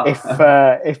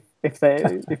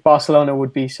if Barcelona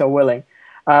would be so willing.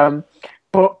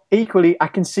 But equally, I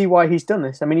can see why he's done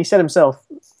this. I mean, he said himself,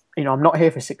 I'm not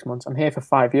here for 6 months, I'm here for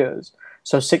 5 years.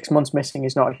 So 6 months missing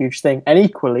is not a huge thing. And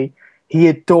equally, he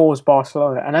adores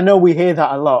Barcelona. And I know we hear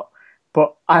that a lot,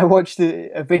 but I watched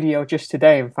a video just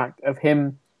today, in fact, of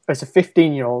him as a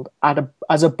 15-year-old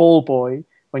as a ball boy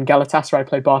when Galatasaray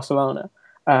played Barcelona.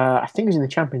 I think it was in the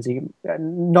Champions League.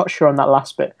 I'm not sure on that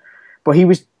last bit. But he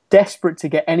was desperate to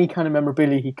get any kind of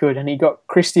memorabilia he could, and he got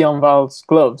Christian Val's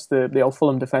gloves, the old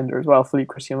Fulham defender as well, Philippe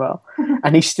Christian Val,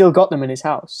 and he still got them in his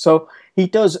house. So he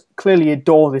does clearly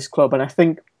adore this club, and I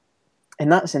think in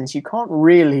that sense you can't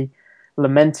really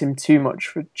lament him too much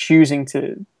for choosing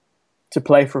to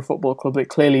play for a football club that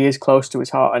clearly is close to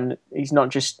his heart, and he's not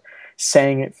just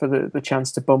saying it for the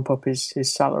chance to bump up his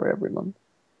salary every month.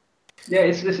 Yeah,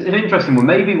 it's an interesting one.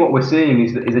 Maybe what we're seeing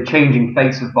is a changing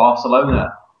face of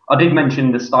Barcelona. I did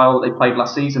mention the style that they played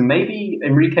last season. Maybe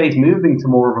Enrique's moving to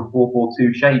more of a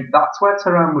 4-4-2 shape. That's where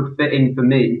Turan would fit in for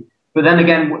me. But then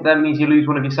again, that means you lose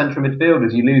one of your central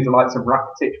midfielders. You lose the likes of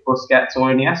Rakitic, Busquets,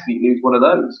 or Iniesta. You lose one of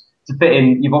those. To fit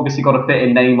in, you've obviously got to fit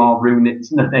in Neymar,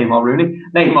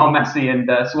 Messi, and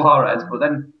Suarez. But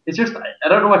then it's just, I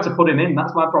don't know where to put him in.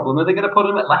 That's my problem. Are they going to put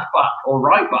him at left back or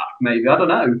right back? Maybe, I don't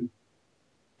know.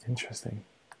 Interesting.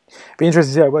 Be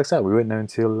interesting to see how it works out. We won't know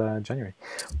until January.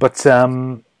 But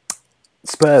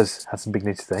Spurs had some big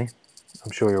news today.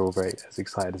 I'm sure you're all very as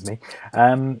excited as me.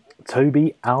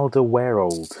 Toby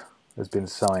Alderweireld has been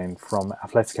signed from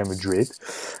Atletico Madrid.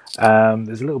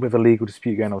 There's a little bit of a legal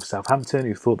dispute going on with Southampton,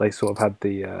 who thought they sort of had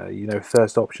the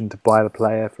first option to buy the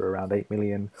player for around 8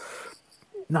 million.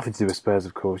 Nothing to do with Spurs,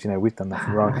 of course. We've done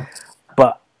nothing wrong.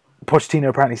 But Pochettino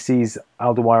apparently sees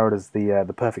Alderweireld as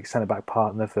the perfect centre-back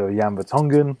partner for Jan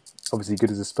Vertonghen. Obviously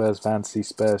good as a Spurs fan to see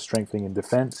Spurs strengthening in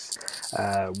defence.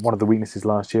 One of the weaknesses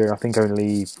last year, I think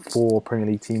only 4 Premier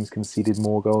League teams conceded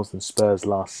more goals than Spurs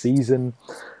last season.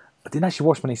 I didn't actually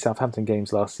watch many Southampton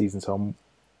games last season, so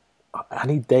I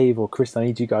need Dave or Chris, I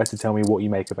need you guys to tell me what you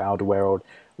make of Alderweireld,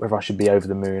 whether I should be over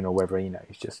the moon or whether,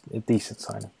 he's just a decent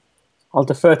signing. I'll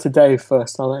defer to Dave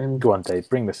first. I'll let him... Go on, Dave.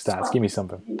 Bring the stats. Give me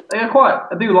something.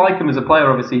 I do like him as a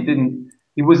player, obviously.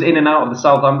 He was in and out of the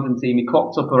Southampton team. He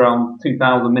clocked up around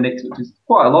 2,000 minutes, which is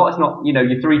quite a lot. It's not,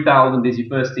 your 3,000 is your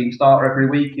first team starter every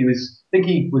week. I think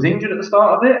he was injured at the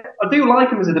start of it. I do like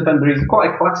him as a defender. He's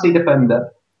quite a classy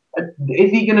defender.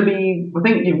 Is he going to be? I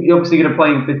think you're obviously going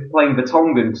to be playing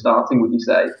Vertonghen starting, would you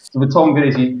say? So Vertonghen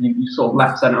is you sort of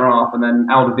left centre half, and then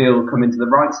Alderweireld will come into the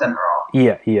right centre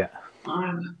half. Yeah.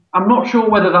 I'm not sure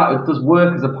whether that does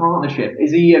work as a partnership.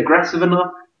 Is he aggressive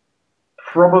enough?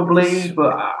 Probably,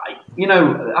 but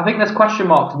I think there's question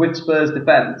marks with Spurs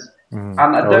defence, and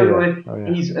I don't know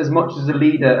if he's as much as a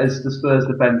leader as the Spurs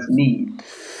defence need.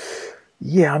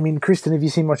 Yeah, Kristen, have you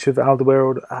seen much of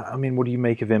Alderweireld? What do you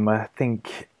make of him? I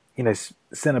think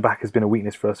centre-back has been a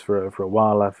weakness for us for a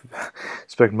while. I've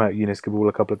spoken about Yunus Kabul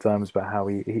a couple of times about how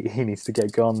he needs to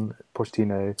get gone.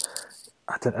 Pochettino,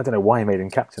 I don't know why he made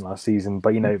him captain last season,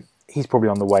 but he's probably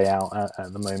on the way out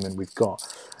at the moment. We've got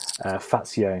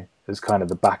Fazio as kind of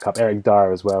the backup, Eric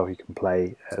Dyer as well, who can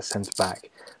play centre-back.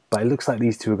 But it looks like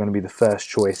these two are going to be the first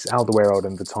choice. Alderweireld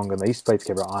and Vertonghen, they used to play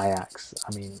together at Ajax.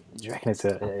 Do you reckon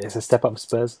it's a step up for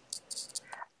Spurs?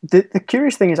 The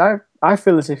curious thing is, I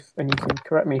feel as if, and you can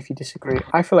correct me if you disagree,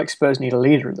 I feel like Spurs need a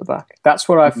leader at the back. That's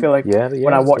what I feel like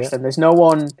when I watch them. There's no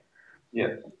one,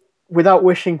 without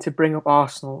wishing to bring up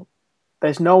Arsenal,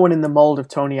 there's no one in the mould of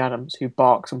Tony Adams who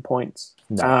barks and points.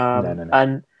 No.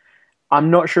 And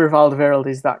I'm not sure if Alderweireld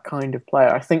is that kind of player.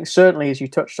 I think certainly, as you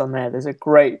touched on there's a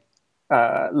great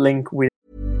link with...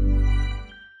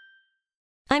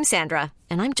 I'm Sandra,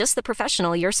 and I'm just the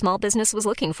professional your small business was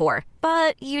looking for.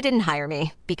 But you didn't hire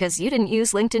me because you didn't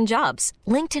use LinkedIn Jobs.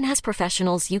 LinkedIn has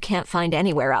professionals you can't find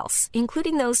anywhere else,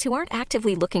 including those who aren't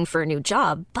actively looking for a new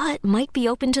job, but might be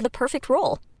open to the perfect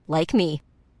role, like me.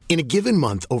 In a given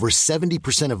month, over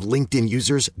 70% of LinkedIn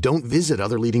users don't visit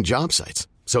other leading job sites.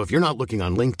 So if you're not looking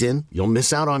on LinkedIn, you'll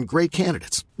miss out on great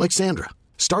candidates like Sandra.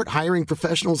 Start hiring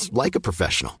professionals like a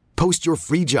professional. Post your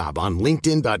free job on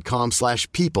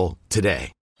linkedin.com/people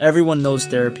today. Everyone knows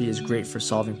therapy is great for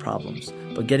solving problems,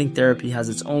 but getting therapy has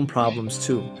its own problems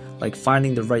too, like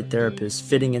finding the right therapist,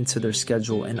 fitting into their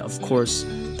schedule, and of course,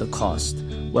 the cost.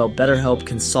 Well, BetterHelp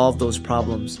can solve those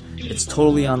problems. It's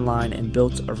totally online and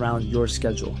built around your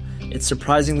schedule. It's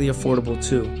surprisingly affordable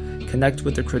too. Connect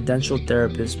with a credentialed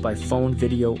therapist by phone,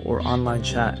 video, or online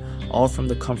chat, all from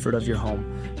the comfort of your home.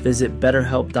 Visit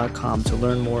BetterHelp.com to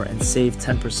learn more and save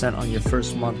 10% on your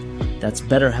first month. That's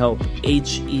BetterHelp,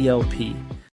 H-E-L-P.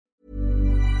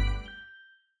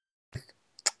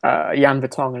 Jan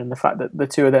Vertonghen and the fact that the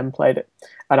two of them played at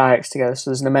Ajax together. So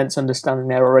there's an immense understanding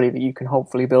there already that you can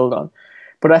hopefully build on.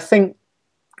 But I think,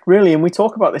 really, and we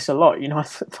talk about this a lot, I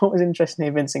thought it was interesting to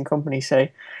hear Vincent Kompany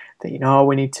say that,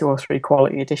 we need 2 or 3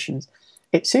 quality additions.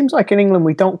 It seems like in England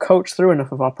we don't coach through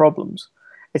enough of our problems.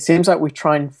 It seems like we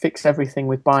try and fix everything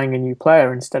with buying a new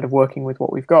player instead of working with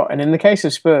what we've got. And in the case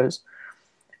of Spurs,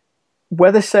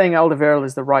 whether saying Alderweireld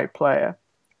is the right player,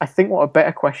 I think what a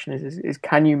better question is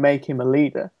can you make him a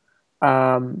leader?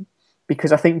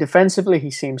 Because I think defensively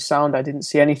he seems sound. I didn't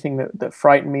see anything that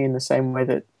frightened me in the same way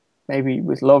that maybe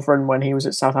with Lovren when he was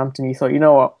at Southampton, you thought, you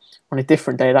know what, on a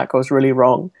different day that goes really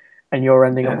wrong and you're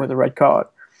ending up with a red card.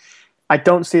 I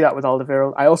don't see that with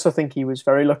Alderweireld. I also think he was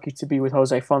very lucky to be with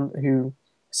Jose Font, who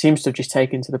seems to have just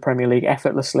taken to the Premier League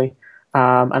effortlessly.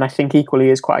 And I think equally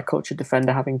is quite a cultured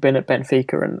defender, having been at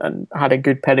Benfica and had a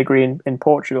good pedigree in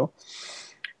Portugal.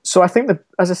 So I think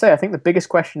the biggest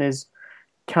question is,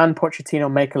 can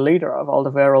Pochettino make a leader of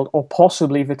Alderweireld, or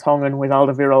possibly Vertonghen with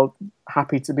Alderweireld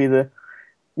happy to be the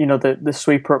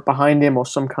sweeper up behind him, or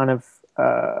some kind of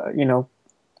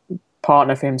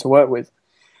partner for him to work with?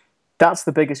 That's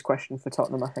the biggest question for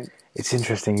Tottenham, I think. It's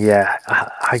interesting, yeah.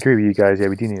 I agree with you guys. Yeah,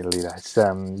 we do need a leader. It's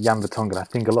Jan Vertonghen. I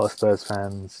think a lot of Spurs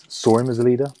fans saw him as a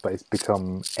leader, but it's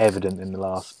become evident in the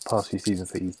past few seasons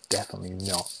that he's definitely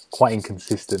not. Quite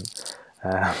inconsistent.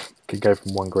 Could go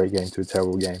from one great game to a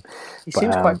terrible game. He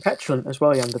seems quite petulant as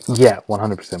well, Jan Vertonghen. Yeah,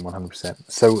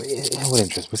 100%. So it will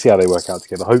interest. We'll see how they work out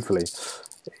together. Hopefully,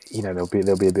 they'll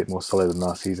be a bit more solid than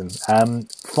last season.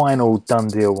 Final done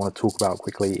deal I want to talk about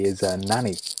quickly is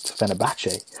Nani to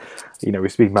Fenerbahce. We're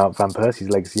speaking about Van Persie's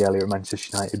legacy earlier at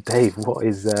Manchester United. Dave, what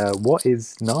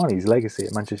is Nani's legacy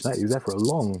at Manchester United? He was there for a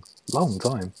long, long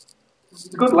time.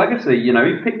 It's a good legacy. He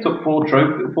picked up four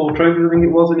trophies, I think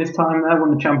it was, in his time there.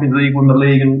 Won the Champions League, won the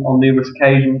league on numerous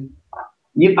occasions.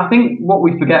 I think what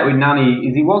we forget with Nani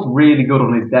is he was really good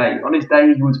on his day. On his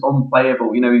day, he was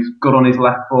unplayable. He's good on his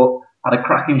left foot, had a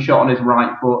cracking shot on his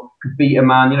right foot, could beat a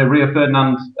man. Rio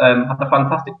Ferdinand had a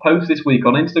fantastic post this week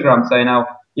on Instagram saying how,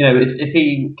 if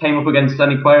he came up against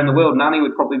any player in the world, Nani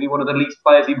would probably be one of the least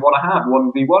players he'd want to have,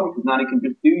 1v1, because Nani can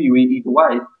just do you either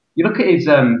way. You look at his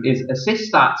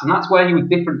assist stats, and that's where he was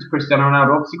different to Cristiano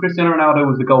Ronaldo. Obviously, Cristiano Ronaldo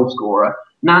was the goal scorer.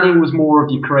 Nani was more of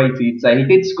your creator, you'd say. He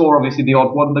did score, obviously, the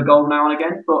odd wonder goal now and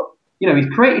again, but, he's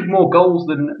created more goals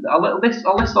than... I'll list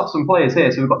off some players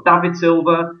here. So we've got David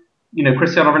Silva,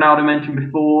 Cristiano Ronaldo mentioned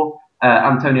before,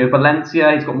 Antonio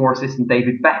Valencia, he's got more assists than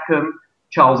David Beckham,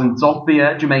 Charles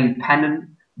Nzobia, Jermaine Pennant,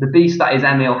 the beast that is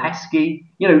Emil Heskey.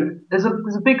 There's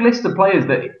a big list of players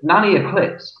that Nani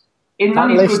eclipsed.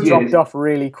 That list dropped off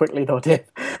really quickly, though, Dave.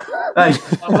 Hey,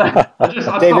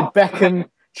 David Beckham,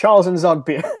 Charles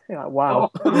Nzobia. Wow.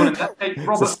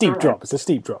 It's a steep drop.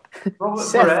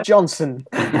 Seth Johnson.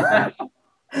 I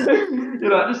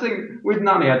just think with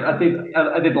Nani, I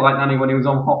did like Nani when he was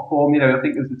on hot form. I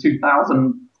think it was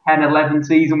the 2010-11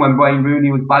 season when Wayne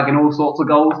Rooney was bagging all sorts of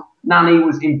goals. Nani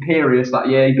was imperious that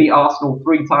year. He beat Arsenal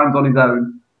 3 times on his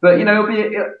own. But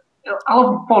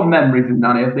I'll have fond memories of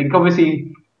Nani. I think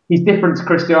obviously he's different to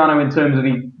Cristiano in terms of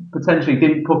he potentially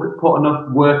didn't put enough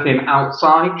work in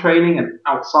outside training and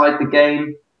outside the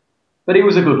game. But he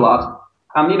was a good lad.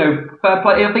 And, fair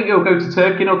play. I think he'll go to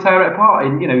Turkey and he'll tear it apart.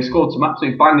 And, he scored some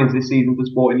absolute bangers this season for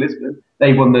Sporting Lisbon.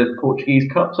 They won the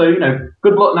Portuguese Cup. So,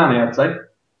 good luck, Nani, I'd say.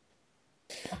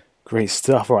 Great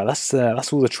stuff. All right, that's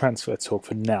all the transfer talk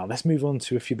for now. Let's move on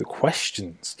to a few of the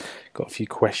questions. Got a few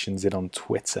questions in on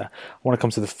Twitter. I want to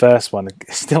come to the first one,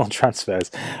 still on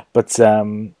transfers. But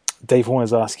Dave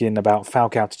Horner's asking about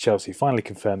Falcao to Chelsea. Finally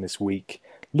confirmed this week.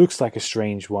 Looks like a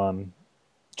strange one.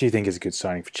 Do you think it's a good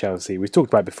signing for Chelsea? We've talked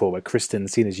about it before, but Kristen,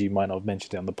 seeing as you might not have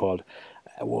mentioned it on the pod,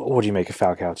 what do you make of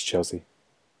Falcao to Chelsea?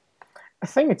 I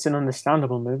think it's an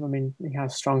understandable move. I mean, he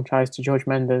has strong ties to George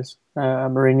Mendes,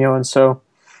 Mourinho, and so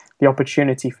the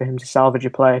opportunity for him to salvage a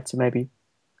player to maybe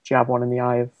jab one in the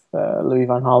eye of Louis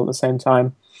van Gaal at the same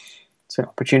time, it's an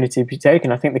opportunity to be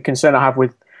taken. I think the concern I have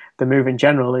with the move in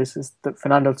general is that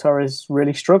Fernando Torres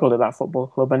really struggled at that football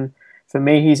club, and for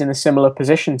me, he's in a similar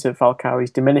position to Falcao.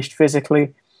 He's diminished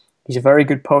physically. He's a very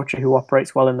good poacher who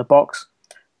operates well in the box.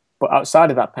 But outside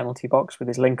of that penalty box, with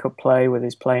his link-up play, with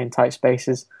his play in tight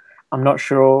spaces, I'm not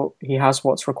sure he has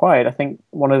what's required. I think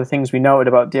one of the things we noted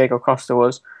about Diego Costa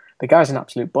was the guy's an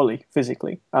absolute bully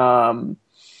physically. And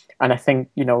I think,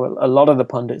 a lot of the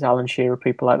pundits, Alan Shearer,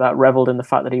 people like that, revelled in the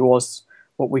fact that he was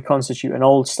what we constitute an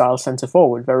old-style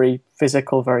centre-forward, very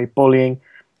physical, very bullying.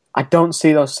 I don't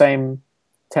see those same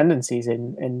tendencies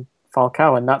in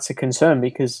Falcao, and that's a concern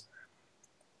because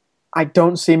I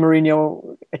don't see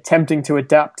Mourinho attempting to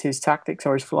adapt his tactics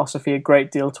or his philosophy a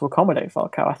great deal to accommodate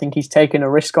Falcao. I think he's taken a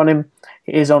risk on him.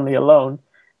 He is only a loan,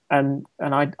 and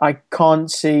I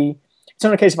can't see. It's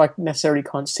not a case of I necessarily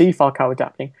can't see Falcao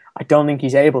adapting. I don't think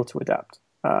he's able to adapt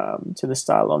to the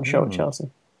style on show at Chelsea.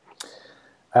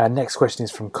 Next question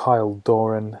is from Kyle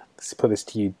Doran. Let's put this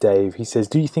to you, Dave. He says,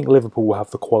 do you think Liverpool will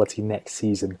have the quality next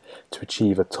season to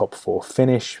achieve a top 4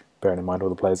 finish, bearing in mind all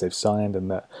the players they've signed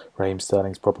and that Raheem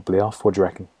Sterling's probably off? What do you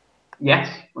reckon? Yes,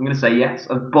 I'm going to say yes.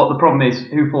 But the problem is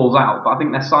who falls out. But I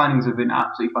think their signings have been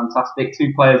absolutely fantastic.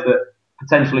 2 players that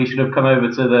potentially should have come over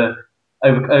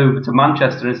to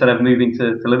Manchester instead of moving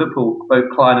to Liverpool.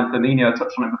 Both Klein and Firmino, I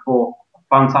touched on it before.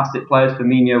 Fantastic players.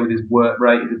 Firmino with his work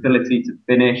rate, his ability to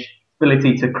finish,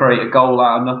 ability to create a goal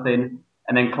out of nothing.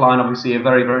 And then Klein, obviously, a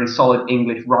very, very solid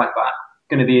English right back.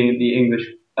 Going to be the English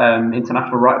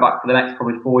international right back for the next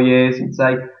probably 4 years, you'd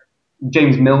say.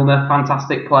 James Milner,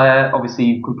 fantastic player.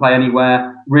 Obviously, can play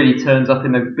anywhere. Really turns up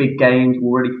in those big games.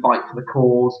 Will really fight for the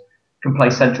cause. Can play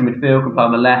central midfield. Can play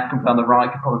on the left. Can play on the right.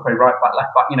 Can probably play right back, left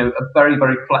back. A very,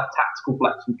 very tactical,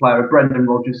 flexible player. A Brendan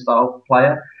Rodgers style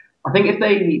player. I think if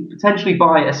they potentially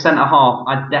buy a centre half,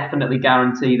 I'd definitely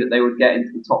guarantee that they would get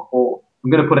into the top 4. I'm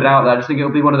going to put it out there. I just think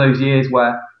it'll be one of those years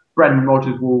where Brendan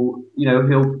Rodgers will,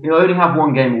 he'll only have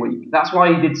one game a week. That's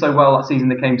why he did so well that season.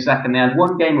 They came second. They had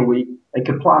one game a week. They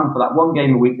could plan for that one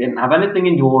game a week. They didn't have anything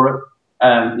in Europe.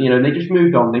 They just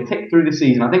moved on. They ticked through the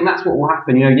season. I think that's what will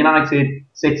happen. United,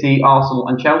 City, Arsenal,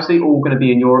 and Chelsea all going to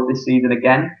be in Europe this season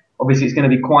again. Obviously, it's going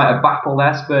to be quite a battle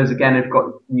there. Spurs again have got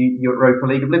Europa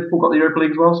League. Have Liverpool got the Europa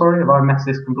League as well? Sorry, have I messed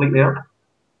this completely up?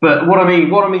 But what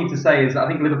I mean to say is that I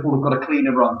think Liverpool have got a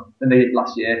cleaner run than they did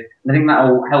last year. And I think that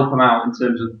will help them out in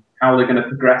terms of how they're going to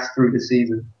progress through the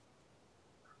season.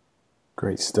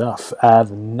 Great stuff. The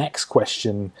next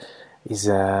question is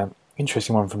an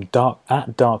interesting one from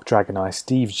Dark Dragon Eye.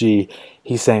 Steve G.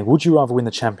 He's saying, would you rather win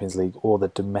the Champions League or the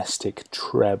domestic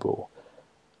treble?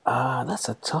 That's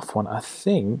a tough one. I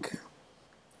think.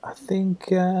 What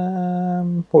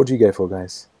would you go for,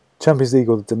 guys? Champions League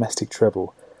or the domestic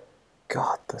treble?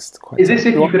 God, that's quite. Is this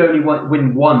if you could only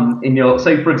win one in your?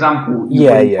 Say, for example,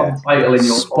 one title in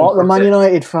your. Spot the Man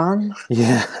United fan.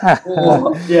 Yeah.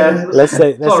 Yeah. Let's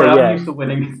say I'm used to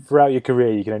winning. Throughout your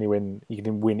career, you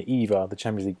can win either the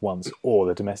Champions League once or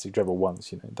the domestic treble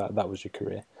once. That was your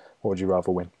career. What would you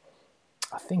rather win?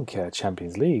 I think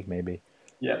Champions League, maybe.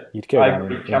 Yeah. You'd go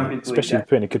down, especially if you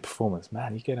put in a good performance.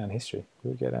 Man, you go down history.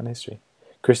 You would go down history.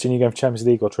 Christian, you go for Champions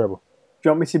League or treble? Do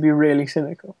you want me to be really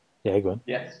cynical? Yeah, go on.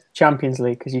 Yes. Champions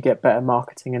League, because you get better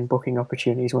marketing and booking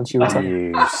opportunities once you retire.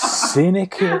 You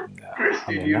cynical.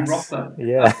 Christian, you rotter.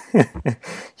 Yeah.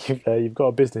 You've got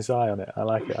a business eye on it. I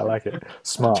like it.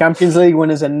 Smart. Champions League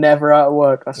winners are never out of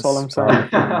work. That's all I'm saying.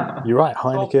 You're right.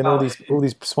 Heineken, all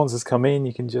these sponsors come in.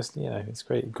 You can just, it's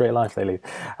great life they lead.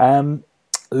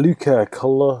 Luka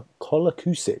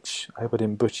Kolakusic. I hope I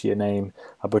didn't butcher your name.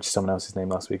 I butchered someone else's name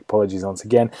last week. Apologies once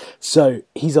again. So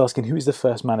he's asking, who is the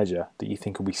first manager that you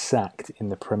think will be sacked in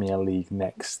the Premier League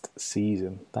next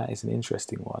season? That is an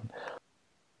interesting one.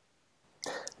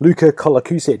 Luka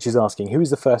Kolakusic is asking, who is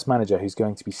the first manager who's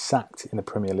going to be sacked in the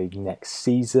Premier League next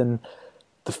season?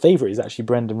 The favourite is actually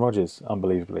Brendan Rodgers,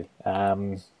 unbelievably.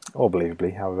 Or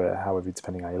believably, however,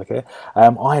 depending how you look at it.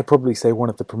 I'd probably say one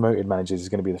of the promoted managers is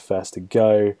going to be the first to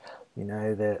go.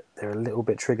 They're a little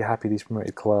bit trigger happy, these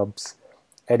promoted clubs.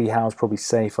 Eddie Howe's probably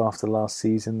safe after last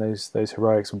season, those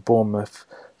heroics with Bournemouth.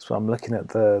 So I'm looking at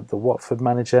the Watford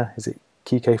manager. Is it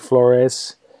Kike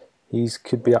Flores? He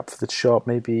could be up for the chop.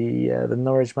 Maybe the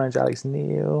Norwich manager, Alex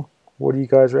Neil. What do you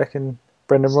guys reckon?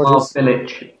 Brendan Rodgers?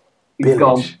 Bilic.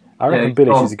 Bilic. I reckon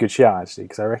Bilic is a good shout, actually,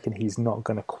 because I reckon he's not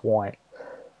going to quite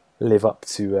live up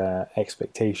to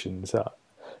expectations at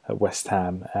West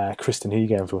Ham. Kristen, who are you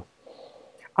going for?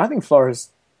 I think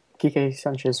Kike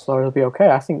Sanchez Flores will be okay.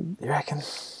 I think. You reckon?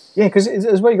 Yeah, because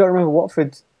as well, you got to remember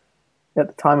Watford at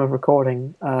the time of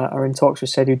recording are in talks with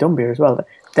Seydou Doumbia as well.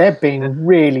 They're being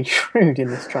really shrewd in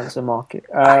this transfer market.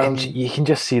 You can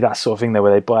just see that sort of thing there,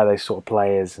 where they buy those sort of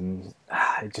players, and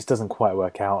it just doesn't quite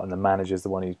work out, and the manager's the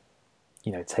one who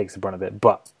takes the brunt of it,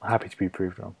 but happy to be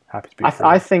proved wrong.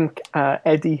 I think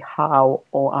Eddie Howe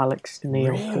or Alex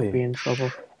Neil could be in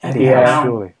trouble. Eddie Howe,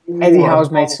 surely. Eddie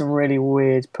Howe's made some really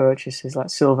weird purchases, like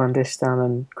Sylvain Distin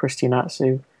and Christian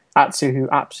Atsu, who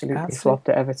absolutely flopped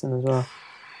at Everton as well.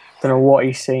 Don't know what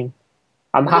he's seen.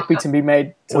 I'm happy to be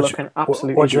made to look an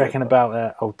absolute. What do you reckon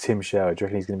about old Tim Sherwood? Do you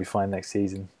reckon he's going to be fine next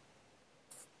season?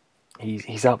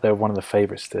 He's up there, one of the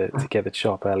favourites to get the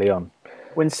chop early on.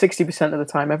 Wins 60% of the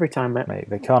time every time, mate.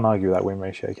 They can't argue with that win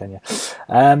ratio, can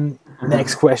you?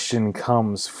 Next question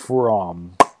comes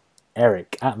from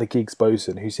Eric at the Gigs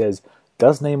Bosun, who says,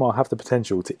 does Neymar have the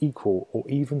potential to equal or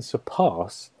even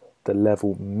surpass the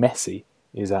level Messi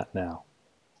is at now?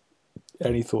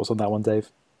 Any thoughts on that one, Dave?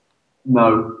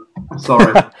 No.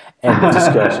 Sorry. End of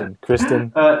discussion.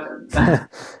 Kristen?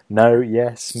 No,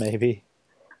 yes, maybe.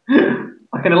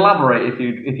 I can elaborate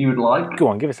if you would like. Go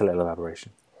on, give us a little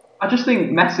elaboration. I just think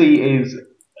Messi is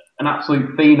an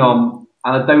absolute phenom,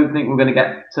 and I don't think we're going to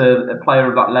get to a player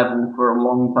of that level for a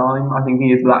long time. I think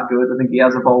he is that good. I think he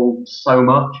has evolved so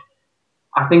much.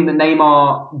 I think that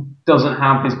Neymar doesn't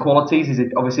have his qualities. He's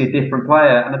obviously a different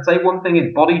player. And I'd say one thing,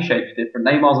 his body shape's different.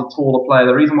 Neymar's a taller player.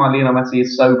 The reason why Lionel Messi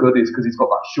is so good is because he's got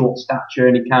that short stature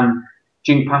and he can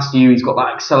jink past you. He's got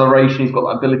that acceleration. He's got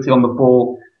that ability on the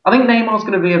ball. I think Neymar's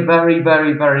going to be a very,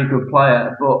 very, very good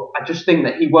player, but I just think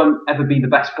that he won't ever be the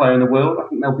best player in the world. I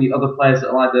think there'll be other players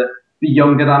that will either be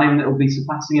younger than him that will be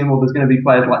surpassing him, or there's going to be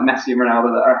players like Messi and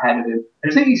Ronaldo that are ahead of him. I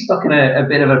just think he's stuck in a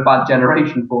bit of a bad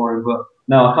generation for him, but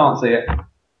no, I can't see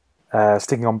it.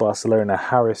 Sticking on Barcelona,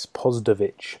 Haris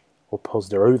Pozdarovic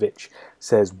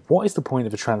says, what is the point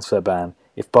of a transfer ban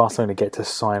if Barcelona get to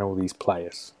sign all these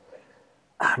players?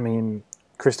 I mean,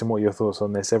 Kristen, what are your thoughts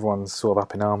on this? Everyone's sort of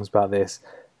up in arms about this.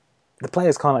 The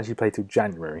players can't actually play till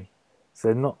January. So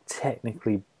they're not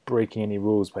technically breaking any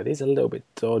rules, but it is a little bit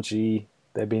dodgy.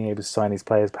 They're being able to sign these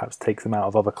players, perhaps takes them out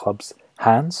of other clubs'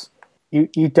 hands.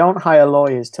 You don't hire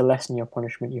lawyers to lessen your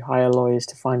punishment. You hire lawyers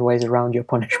to find ways around your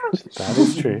punishment. That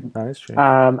is true. That is true.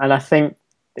 And I think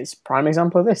it's a prime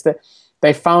example of this, that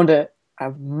they found a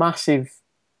massive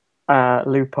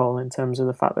loophole in terms of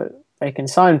the fact that they can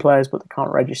sign players, but they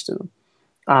can't register them.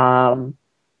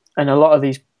 And a lot of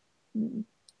these,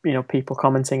 people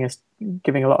commenting is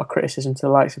giving a lot of criticism to the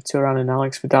likes of Turan and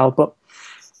Alex Vidal. But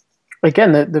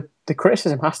again, the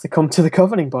criticism has to come to the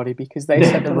governing body because they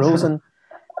set the rules. And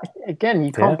again,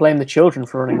 you can't blame the children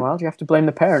for running wild. You have to blame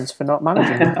the parents for not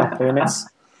managing them properly. And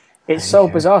it's so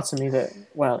bizarre to me that,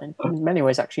 well, in many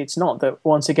ways, actually, it's not, that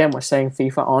once again we're saying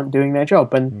FIFA aren't doing their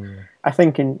job. And I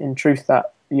think in truth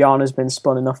that yarn has been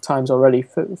spun enough times already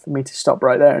for me to stop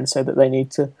right there and say that they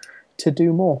need to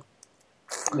do more.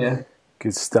 Yeah.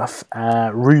 Good stuff.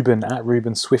 Ruben at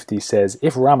Ruben Swifty says,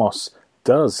 if Ramos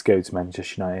does go to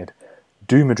Manchester United,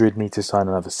 do Madrid need to sign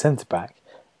another centre-back?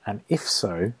 And if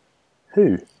so,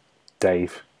 who?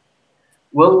 Dave?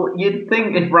 Well, you'd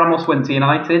think if Ramos went to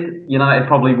United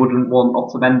probably wouldn't want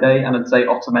Otamendi, and I'd say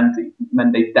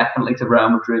Otamendi definitely to Real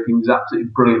Madrid. He was absolutely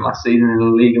brilliant last season in the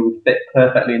league and would fit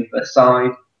perfectly into their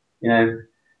side,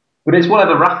 But it's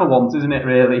whatever Rafa wants, isn't it,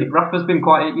 really? Rafa's been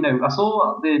quite, I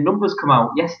saw the numbers come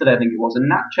out yesterday, I think it was,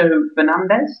 and Nacho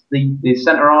Fernandez, the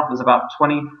centre-half, is about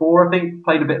 24, I think,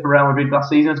 played a bit for Real Madrid last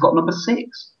season, has got number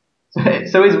 6.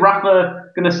 So is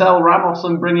Rafa going to sell Ramos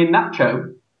and bring in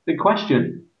Nacho? Big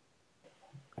question.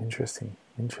 Interesting.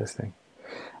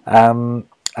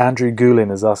 Andrew Goulin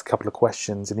has asked a couple of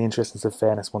questions. In the interest of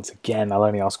fairness, once again, I'll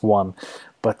only ask one.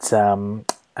 But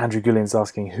Andrew Goulin is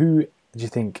asking, who do you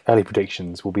think, early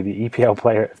predictions, will be the EPL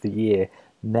Player of the Year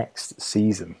next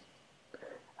season?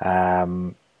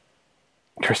 Christian,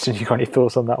 you got any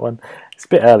thoughts on that one? It's a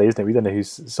bit early, isn't it? We don't know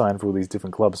who's signed for all these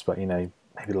different clubs, but maybe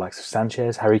the likes of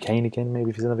Sanchez, Harry Kane again,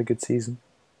 maybe if he's another good season.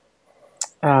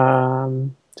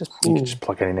 You can just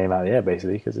pluck any name out of the air,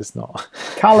 basically, because it's not...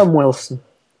 Callum Wilson.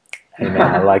 Hey, man,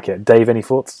 I like it. Dave, any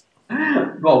thoughts?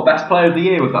 Well, best player of the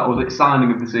year was that? Was it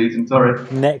signing of the season? Sorry.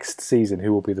 Next season,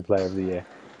 who will be the player of the year?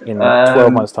 In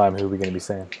 12 months' time, who are we going to be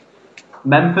saying?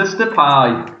 Memphis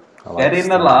Depay. Get in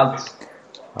the lads.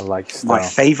 I like your style. My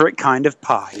favourite kind of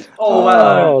pie.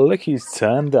 Oh, look who's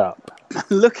turned up.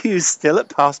 Look who's still at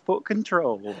passport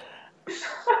control.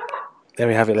 There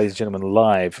we have it, ladies and gentlemen,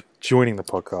 live, joining the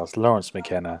podcast, Lawrence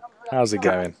McKenna. How's it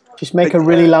going? Just make a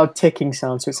really loud ticking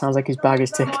sound so it sounds like his bag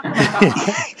is ticking.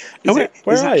 Where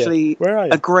are you?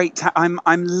 A great I'm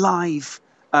live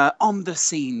on the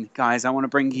scene, guys. I want to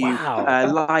bring you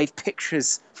live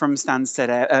pictures from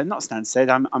Stansted. Not Stansted,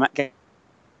 I'm at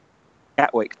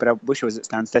Gatwick, but I wish I was at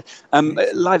Stansted.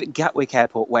 Live at Gatwick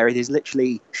Airport, where it is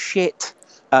literally shit.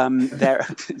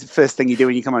 The first thing you do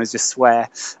when you come on is just swear.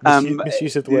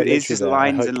 Misuse of the word. It's just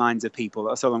lines and lines of people.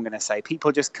 That's all I'm going to say.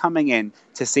 People just coming in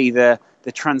to see the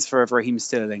transfer of Raheem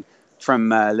Sterling from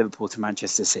Liverpool to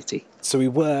Manchester City. So we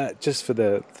were, just for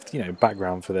the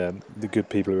background for the good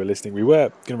people who are listening, we were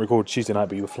going to record Tuesday night,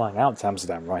 but you were flying out to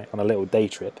Amsterdam, right, on a little day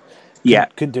trip.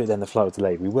 Couldn't do it then. The flight was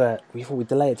delayed. We thought we'd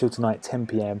delay it till tonight, 10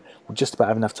 p.m. We'll just about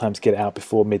have enough time to get it out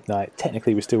before midnight.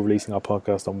 Technically, we're still releasing our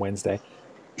podcast on Wednesday.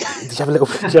 Did you have a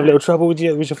little trouble? Was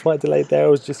your flight delayed there?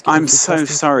 Or was just I'm so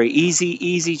sorry.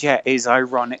 EasyJet is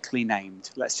ironically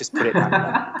named. Let's just put it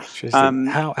that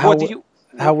way.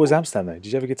 How was Amsterdam though? Did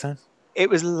you have a good time? It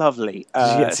was lovely.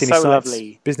 Did you get to see any sights?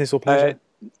 Lovely. Business or pleasure?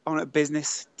 On a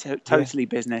business, totally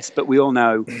business. But we all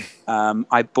know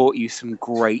I bought you some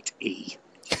great E.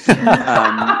 So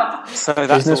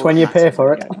that's business when you pay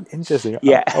for it. Interesting.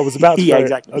 Yeah, I was about to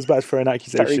exactly. I was about to throw an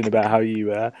accusation about how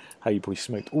you probably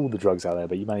smoked all the drugs out there,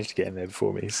 but you managed to get in there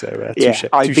before me. So touche.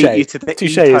 I beat you to the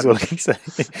touche is what I can say.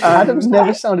 Adam's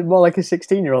never sounded more like a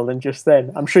 16-year-old than just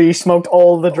then. I'm sure you smoked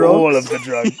all the drugs. All of the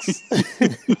drugs.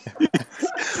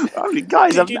 I mean,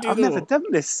 guys, I've never done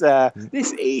this.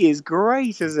 This E is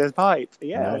great as a pipe.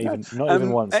 Yeah, not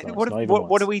even once.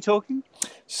 What are we talking?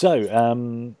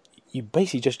 So, you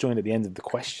basically just joined at the end of the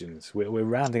questions. We're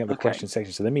rounding up the question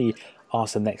section. So let me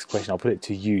ask the next question. I'll put it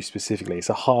to you specifically. It's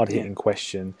a hard-hitting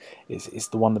question. It's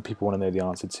the one that people want to know the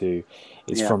answer to.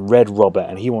 It's from Red Robert,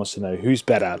 and he wants to know who's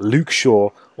better, Luke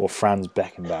Shaw or Franz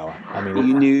Beckenbauer. I mean,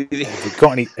 have you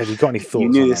got any thoughts? You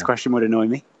knew this question would annoy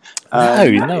me. No,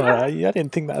 I didn't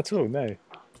think that at all. No.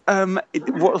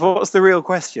 What's the real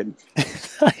question?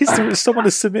 Someone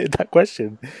has submitted that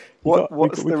question.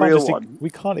 What's the real one?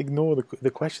 We can't ignore the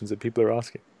questions that people are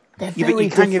asking. But you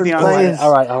can give the answer.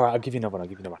 All right. I'll give you another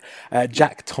one.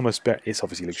 Jack Thomas. It's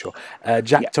obviously Luke Shaw.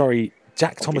 Jack Torrey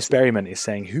Jack Thomas Berryman is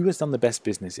saying, who has done the best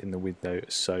business in the window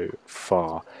so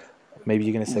far? Maybe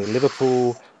you're going to say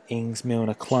Liverpool, Ings,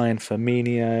 Milner, Klein,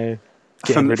 Firmino.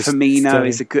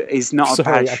 Firmino is not a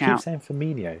bad shout. I keep saying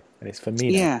Firmino, and it's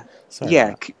Firmino. Yeah,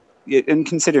 Sorry and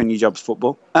considering your job's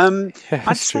football,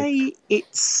 I'd say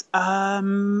it's.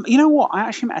 You know what? I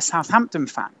actually met a Southampton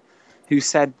fan who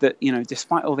said that, you know,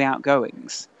 despite all the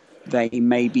outgoings, they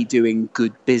may be doing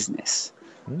good business.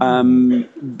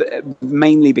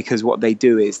 Mainly because what they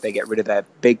do is they get rid of their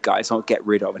big guys, or get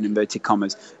rid of in inverted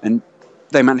commas, and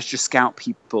they manage to scout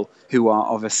people who are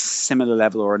of a similar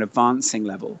level or an advancing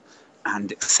level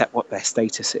and accept what their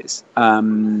status is.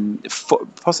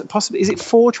 Possibly, is it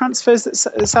 4 transfers that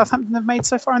Southampton have made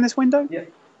so far in this window? Yeah.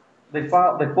 They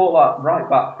bought that right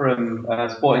back from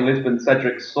Sporting Lisbon,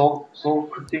 Cedric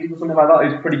Socrates or something like that,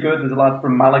 who's pretty good. There's a lad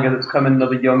from Malaga that's come in,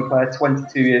 another young player,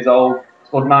 22 years old,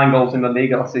 scored 9 goals in the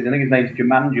league last season. I think his name's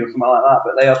Jumanji or something like that.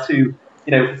 But they are two,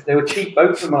 you know, they were cheap.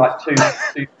 Both of them are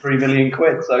like 3 million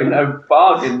quid. So, you know,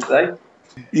 bargains, eh?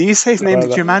 Did you say his name's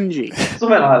Jumanji? Something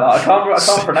like that. I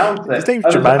can't pronounce it. His name's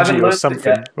Jumanji or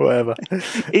something. Whatever.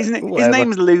 Isn't it? His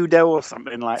name's Ludo or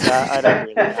something like that. I don't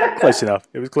really know. Close enough.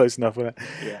 It was close enough, wasn't it?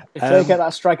 Yeah. If they get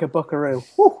that striker Buckaroo,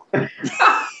 what a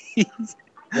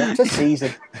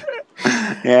season.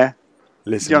 Yeah.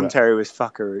 Listen, John Terry was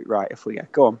fuckery. Right, if we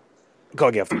go on.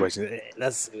 Gotta get off the questions.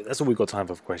 That's all we've got time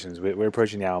for questions. We're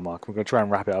approaching the hour mark. We're going to try and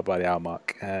wrap it up by the hour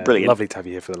mark. Brilliant. Lovely to have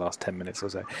you here for the last 10 minutes or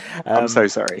so. I'm so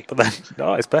sorry. But then,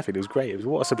 no, it's perfect. It was great. It was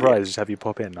what a surprise just have you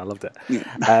pop in. I loved it.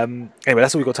 Yeah. Anyway,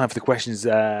 that's all we've got time for the questions.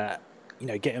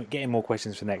 Getting more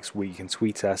questions for next week. You can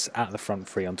tweet us at The Front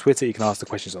Three on Twitter. You can ask the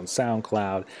questions on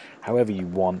SoundCloud, however you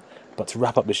want. But to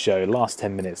wrap up the show, last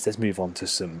 10 minutes, let's move on to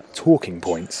some talking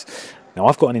points. Now,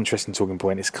 I've got an interesting talking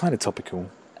point. It's kind of topical.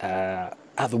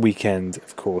 At the weekend,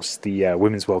 of course, the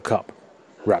Women's World Cup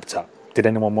wrapped up. Did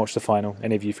anyone watch the final?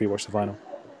 Any of you three watch the final?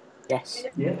 Yes.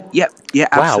 Yeah. Yeah.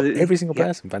 Absolutely. Wow, every single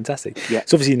person. Fantastic. Yeah.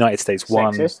 So obviously, the United States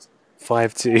won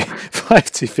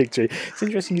 5-2 victory. It's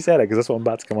interesting you say that because that's what I'm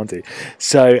about to come on to.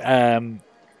 So, I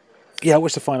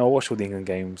watched the final. I watched all the England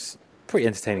games. Pretty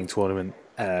entertaining tournament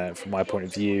from my point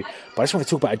of view. But I just want to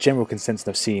talk about a general consensus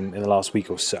I've seen in the last week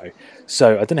or so.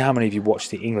 So I don't know how many of you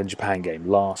watched the England-Japan game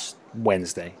last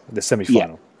Wednesday, the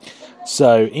semi-final. Yeah.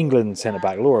 So England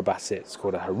centre-back Laura Bassett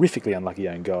scored a horrifically unlucky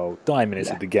own goal, 9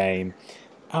 minutes of the game,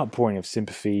 outpouring of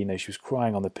sympathy. You know, she was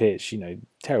crying on the pitch, you know,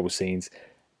 terrible scenes.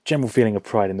 General feeling of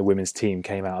pride in the women's team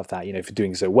came out of that, you know, for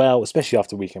doing so well, especially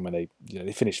after the weekend when they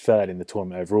finished third in the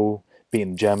tournament overall,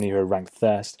 beating Germany, who are ranked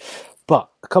first. But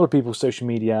a couple of people, social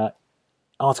media,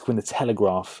 article in the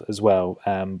Telegraph as well,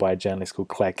 by a journalist called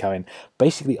Claire Cohen,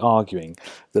 basically arguing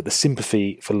that the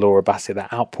sympathy for Laura Bassett,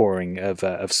 that outpouring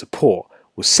of support,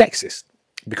 was sexist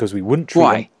because we wouldn't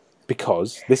treat them.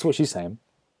 Because this is what she's saying.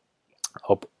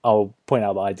 I'll point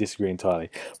out that I disagree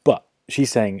entirely, but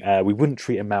she's saying we wouldn't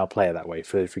treat a male player that way.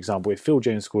 For example, if Phil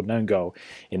Jones scored an own goal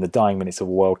in the dying minutes of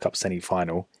a World Cup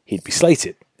semi-final, he'd be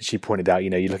slated. She pointed out,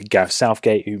 you look at Gareth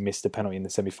Southgate, who missed a penalty in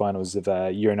the semi-finals of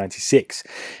Euro 96.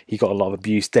 He got a lot of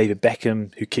abuse. David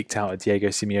Beckham, who kicked out at Diego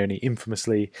Simeone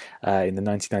infamously in the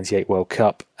 1998 World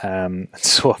Cup,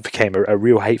 sort of became a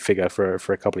real hate figure for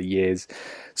a couple of years.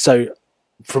 So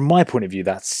from my point of view,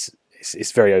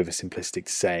 it's very oversimplistic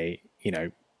to say,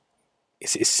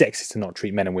 it's sexist to not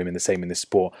treat men and women the same in this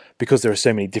sport because there are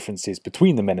so many differences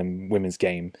between the men and women's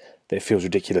game that it feels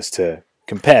ridiculous to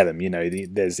compare them.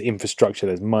 There's infrastructure,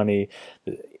 there's money,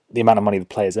 the amount of money the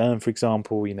players earn, for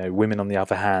example. Women on the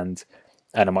other hand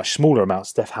earn a much smaller amount.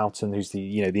 Steph Houghton, who's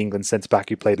the England centre-back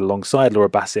who played alongside Laura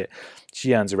Bassett,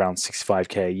 she earns around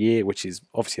 65k a year, which is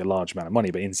obviously a large amount of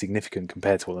money, but insignificant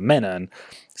compared to what the men earn.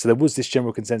 So there was this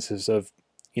general consensus of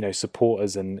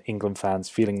supporters and England fans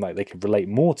feeling like they could relate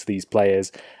more to these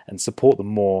players and support them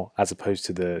more as opposed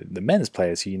to the men's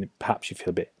players who perhaps you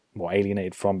feel a bit more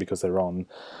alienated from because they're on,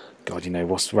 God,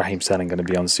 what's Raheem Sterling going to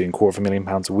be on soon?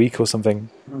 £250,000 a week or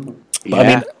something? Mm-hmm. But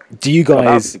I mean, do you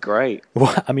guys... That'd be great.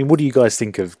 What do you guys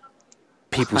think of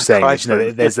people saying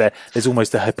that, there's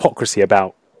almost a hypocrisy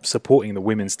about supporting the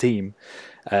women's team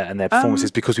and their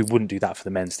performances because we wouldn't do that for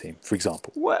the men's team, for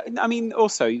example? Well, I mean,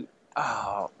 also...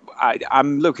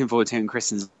 I'm looking forward to hearing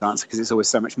Kristen's answer because it's always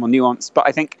so much more nuanced. But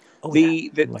I think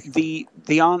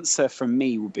the answer from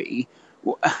me will be,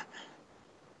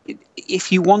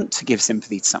 if you want to give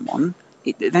sympathy to someone,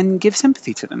 then give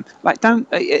sympathy to them.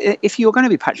 If you're going to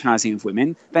be patronising of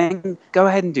women, then go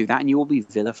ahead and do that, and you will be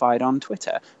vilified on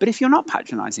Twitter. But if you're not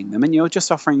patronising them and you're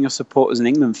just offering your support as an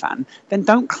England fan, then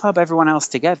don't club everyone else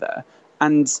together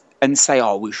and say,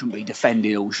 we shouldn't be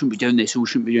defending, or we shouldn't be doing this, or we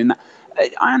shouldn't be doing that.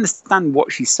 I understand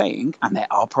what she's saying, and there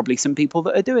are probably some people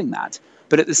that are doing that.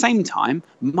 But at the same time,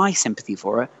 my sympathy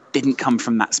for her didn't come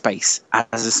from that space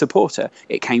as a supporter.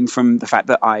 It came from the fact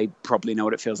that I probably know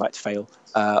what it feels like to fail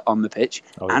on the pitch,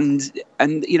 and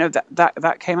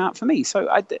that came out for me. So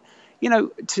I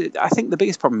think the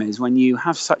biggest problem is when you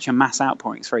have such a mass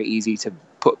outpouring, it's very easy to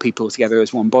put people together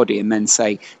as one body and then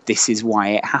say this is why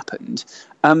it happened.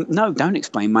 No, don't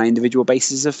explain my individual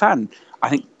basis as a fan. I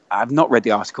think I've not read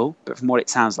the article, but from what it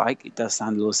sounds like, it does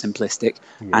sound a little simplistic.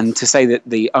 Yes. And to say that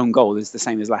the own goal is the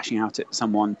same as lashing out at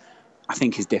someone, I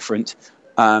think is different.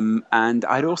 And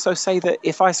I'd also say that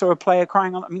if I saw a player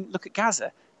crying look at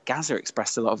Gaza. Gaza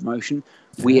expressed a lot of emotion.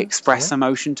 We express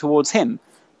emotion towards him.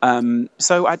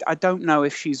 So I don't know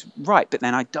if she's right, but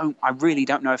then I really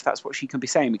don't know if that's what she could be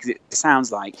saying, because it sounds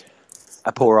like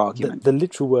a poor argument. The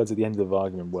literal words at the end of the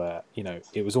argument were,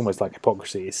 it was almost like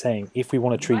hypocrisy. It's saying if we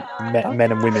want to treat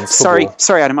men and women's football...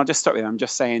 Sorry, Adam, I'll just stop you. I'm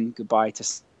just saying goodbye to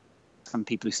some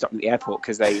people who stopped me at the airport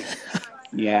because they...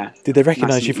 Yeah. Did they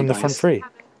recognise you from the front three?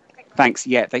 Thanks.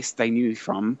 Yeah, they knew you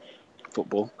from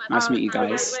football. Nice to meet you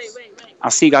guys.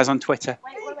 I'll see you guys on Twitter.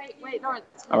 Wait.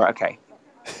 All right, okay.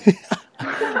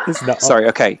 Sorry,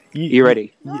 okay. You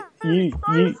ready?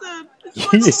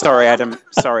 Sorry, Adam.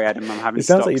 I'm having it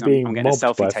sounds stock. like you're being I'm getting a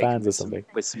mobbed by selfie fans or something.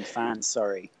 with some fans.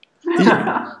 Sorry.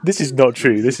 This is not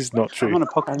true. I'm on a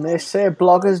podcast. And they say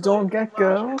bloggers don't get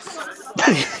girls.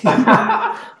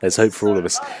 There's hope for all of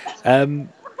us.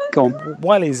 Go on.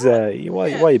 While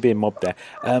you're being mobbed there,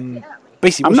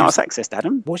 basically, I'm not a sexist,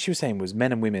 Adam. What she was saying was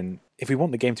men and women, if we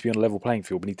want the game to be on a level playing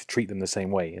field, we need to treat them the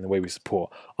same way in the way we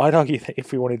support. I'd argue that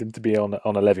if we wanted them to be on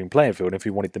a level playing field, if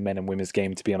we wanted the men and women's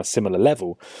game to be on a similar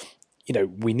level,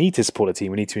 we need to support a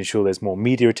team. We need to ensure there's more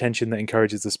media attention that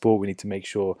encourages the sport. We need to make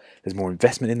sure there's more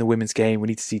investment in the women's game. We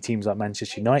need to see teams like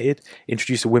Manchester United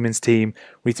introduce a women's team.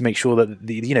 We need to make sure that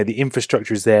the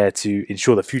infrastructure is there to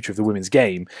ensure the future of the women's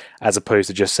game, as opposed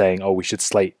to just saying, we should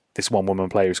slate this one woman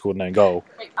player who scored an own goal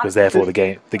because therefore the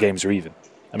games are even.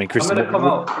 I mean, Kristen, I'm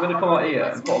going to come out here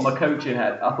and put on my coaching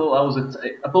head. I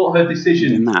thought her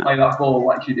decision to play that ball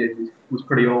like she did was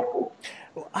pretty awful.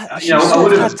 She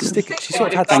sort of had to stick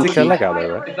her leg out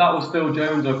there, right? If that was Phil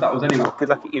Jones or if that was anyone,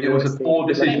 it was a poor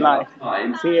decision at the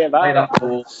time. Play that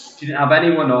ball. She didn't have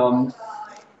anyone on.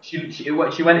 She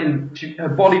went in. Her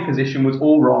body position was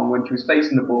all wrong when she was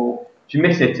facing the ball. She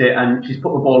mishit it and she's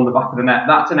put the ball in the back of the net.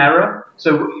 That's an error.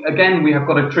 So again, we have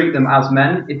got to treat them as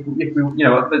men. If we for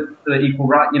the equal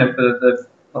right, for the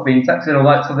not being sexist and all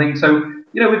that sort of thing. So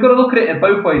we've got to look at it in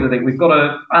both ways. I think we've got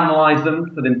to analyse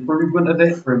them for the improvement of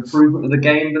it, for improvement of the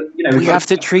game. We have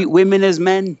to treat women as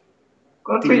men.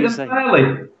 Got to treat them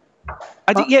fairly.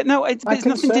 It's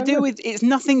nothing to do with. It's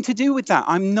nothing to do with that.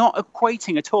 I'm not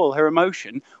equating at all her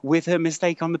emotion with her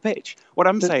mistake on the pitch. What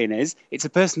I'm saying is, it's a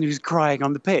person who's crying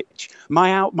on the pitch.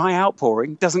 My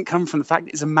outpouring doesn't come from the fact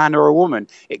that it's a man or a woman.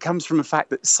 It comes from the fact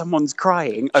that someone's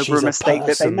crying over a mistake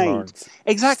that they made. Lawrence.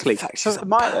 Exactly.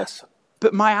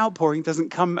 But my outpouring doesn't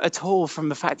come at all from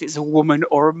the fact it's a woman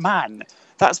or a man.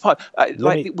 That's part.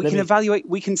 We can evaluate.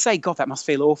 We can say, God, that must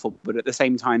feel awful, but at the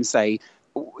same time say,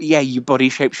 yeah, your body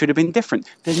shape should have been different.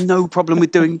 There's no problem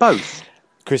with doing both.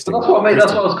 Kristen, that's what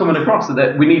I was coming across.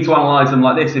 That we need to analyse them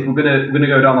like this. If we're gonna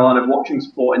go down the line of watching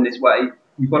sport in this way,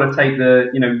 we've got to take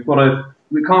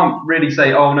we can't really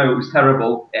say, oh no, it was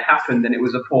terrible. It happened and it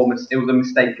was it was a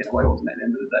mistake in a way, wasn't it? At the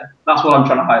end of the day, that's what I'm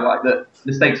trying to highlight. That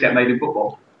mistakes get made in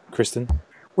football. Kristen,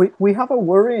 we have a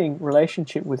worrying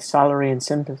relationship with salary and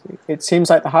sympathy. It seems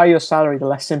like the higher your salary, the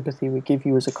less sympathy we give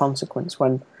you as a consequence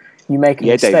when you make a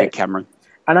mistake. David Cameron.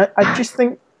 And I just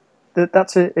think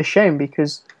that's a shame,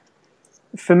 because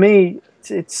for me,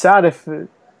 it's sad if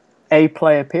a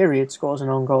player, period, scores an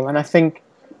own goal. And I think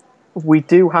we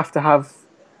do have to have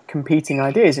competing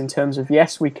ideas in terms of,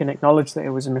 yes, we can acknowledge that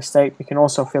it was a mistake. We can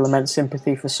also feel immense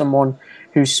sympathy for someone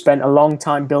who's spent a long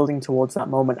time building towards that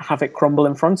moment, have it crumble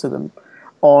in front of them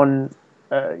on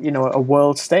a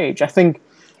world stage. I think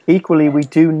equally we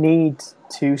do need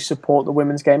to support the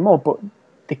women's game more, but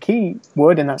the key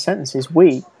word in that sentence is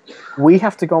we. We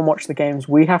have to go and watch the games.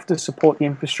 We have to support the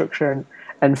infrastructure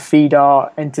and feed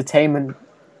our entertainment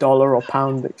dollar or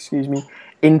pound,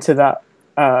 into that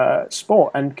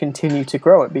sport and continue to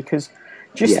grow it. Because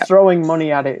just throwing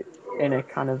money at it in a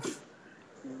kind of,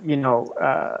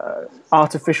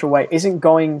 artificial way isn't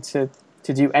going to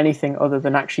do anything other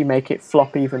than actually make it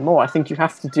flop even more. I think you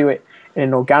have to do it in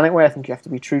an organic way. I think you have to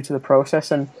be true to the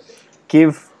process and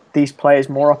give these players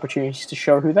more opportunities to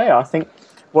show who they are. I think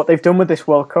what they've done with this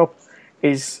World Cup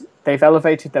is they've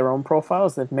elevated their own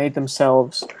profiles. They've made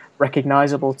themselves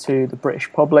recognisable to the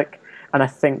British public, and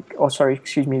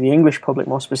the English public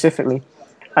more specifically,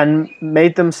 and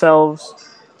made themselves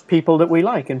people that we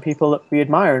like and people that we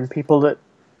admire and people that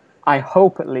I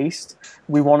hope at least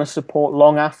we want to support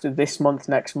long after this month,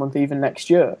 next month, even next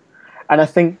year. And I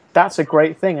think that's a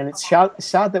great thing. And it's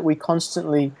sad that we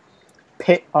constantly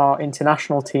pit our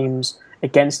international teams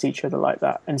against each other like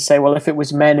that and say, well, if it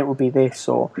was men, it would be this,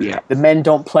 or the men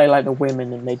don't play like the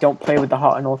women and they don't play with the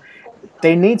heart and all.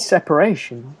 They need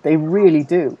separation. They really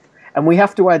do. And we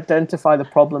have to identify the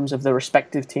problems of the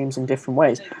respective teams in different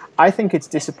ways. I think it's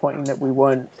disappointing that we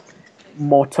weren't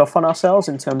more tough on ourselves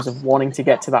in terms of wanting to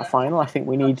get to that final. I think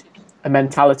we need a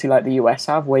mentality like the US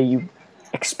have, where you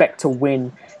expect to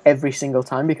win every single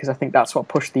time, because I think that's what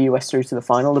pushed the US through to the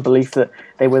final, the belief that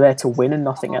they were there to win and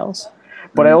nothing else.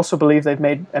 But I also believe they've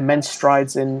made immense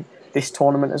strides in this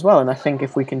tournament as well. And I think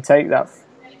if we can take that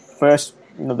first,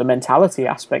 the mentality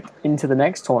aspect into the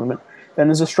next tournament, then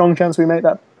there's a strong chance we make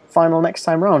that final next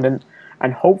time round and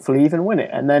hopefully even win it.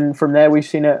 And then from there, we've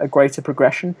seen a greater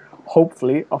progression,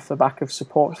 hopefully off the back of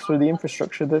support through the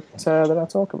infrastructure that I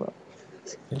talk about.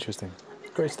 Interesting.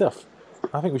 Great stuff.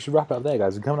 I think we should wrap it up there,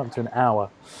 guys. We're coming up to an hour.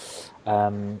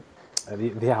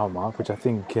 The hour mark, which I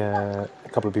think a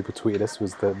couple of people tweeted us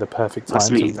was the perfect time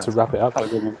to wrap it up.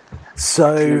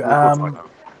 So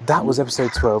that was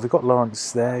episode 12. We've got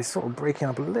Lawrence there. He's sort of breaking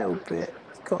up a little bit.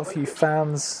 He's got a few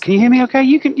fans. Can you hear me okay?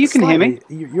 You can hear me?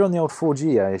 You're on the old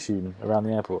 4G, I assume, around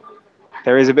the airport.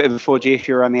 There is a bit of a 4G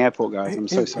issue around the airport, guys. I'm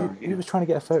so sorry. Who was trying to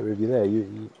get a photo of you there?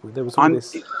 There was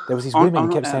these women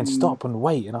who kept saying stop and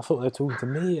wait, and I thought they were talking to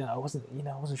me. I wasn't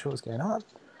sure what was going on.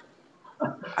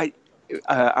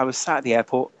 I was sat at the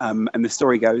airport, and the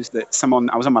story goes that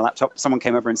I was on my laptop. Someone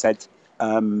came over and said,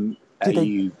 "Are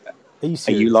you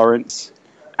Lawrence?"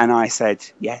 And I said,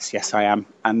 "Yes, I am."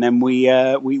 And then we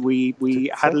had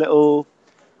a little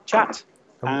chat,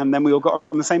 and then we all got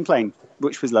on the same plane,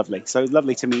 which was lovely. So it was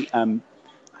lovely to meet. I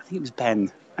think it was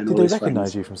Ben. And did they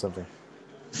recognise you from something?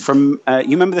 From you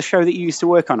remember the show that you used to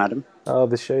work on, Adam? Oh,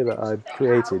 the show that I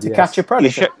created. To Catch a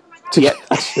Predator. Yeah.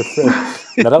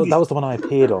 No, that was the one I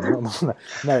appeared on.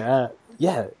 Right.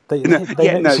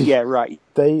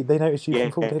 They noticed you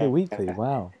from Football Data Weekly.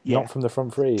 Wow, not from the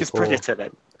front three. Just Predator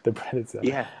then. The Predator.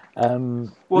 Yeah.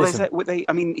 Well,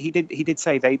 he did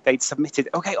say they'd submitted.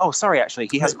 Okay. Oh, sorry. Actually,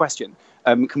 he has a question.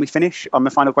 Can we finish on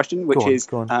the final question, which is,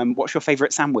 what's your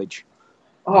favourite sandwich?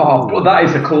 Oh, well, that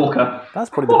is a corker.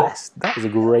 That's probably the best. That is a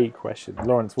great question,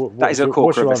 Lawrence. What's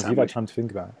your answer? You've had time to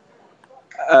think about it.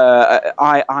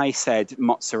 I said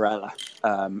mozzarella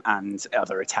and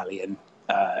other Italian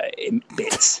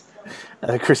bits.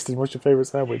 Kristen, what's your favourite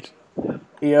sandwich?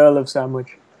 The Earl of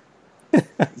Sandwich.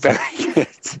 Very good.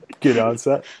 Good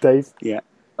answer, Dave. Yeah.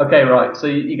 Okay, right. So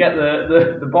you get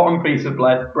the bottom piece of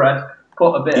bread,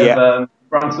 put a bit of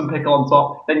Branson pickle on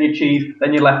top, then your cheese,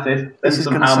 then your lettuce, then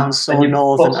some ham, then you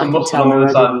put some mustard on the other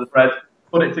side of the bread.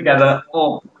 Put it together.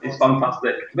 Oh, it's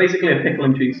fantastic. It's basically a pickle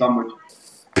and cheese sandwich.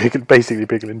 Basically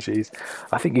pickle and cheese.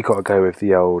 I think you got to go with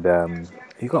the old.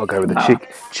 You got to go with the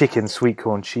chicken, sweet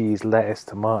corn, cheese, lettuce,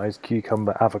 tomatoes,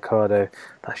 cucumber, avocado.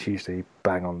 That's usually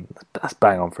bang on. That's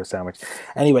bang on for a sandwich.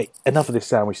 Anyway, enough of this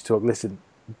sandwich talk. Listen,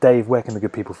 Dave, where can the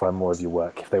good people find more of your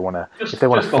work if they want to?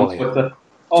 Follow you? Twitter.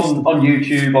 On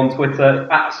YouTube, on Twitter,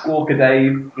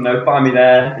 @SquawkerDave. Find me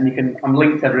there, and I'm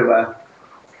linked everywhere.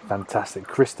 Fantastic.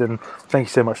 Kristen, thank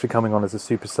you so much for coming on as a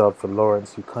super sub for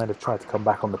Lawrence, who kind of tried to come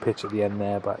back on the pitch at the end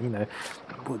there, but,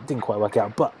 didn't quite work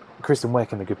out. But, Kristen, where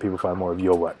can the good people find more of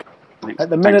your work? At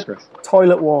the minute,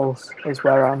 Toilet Walls is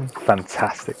where I'm.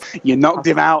 Fantastic. You knocked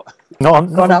him out.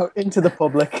 Gone out into the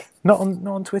public. Not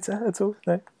on Twitter at all,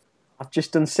 no? I've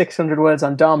just done 600 words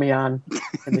on Darmian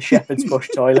in the Shepherd's Bush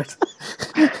toilet.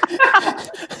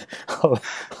 I'll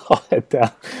head down.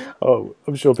 Oh,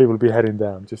 I'm sure people will be heading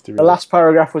down just to read. The last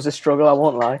paragraph was a struggle, I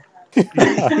won't lie.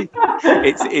 I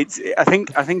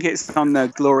think it's on the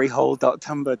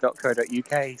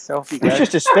gloryhole.tumblr.co.uk. So off you go. It's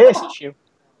just a space issue.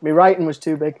 My writing was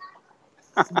too big.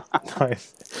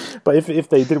 Nice. But if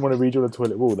they didn't want to read you on the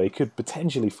toilet wall, they could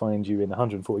potentially find you in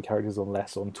 140 characters or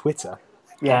less on Twitter.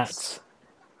 Yes.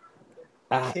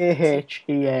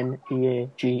 KHENEAGE.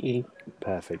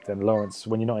 Perfect. And Lawrence,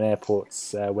 when you're not in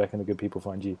airports, where can the good people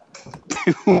find you?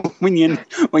 when you're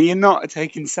not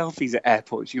taking selfies at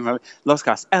airports, you remember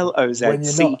Lozcast,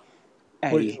 LOZC.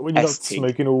 When you're not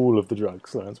smoking all of the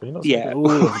drugs, Lawrence. When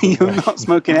you're not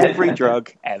smoking every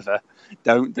drug ever.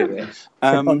 Don't do it.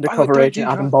 Undercover agent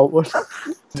Adam Boltwood.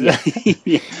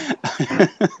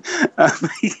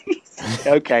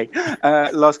 Okay.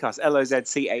 Lozcast,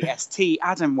 LOZCAST.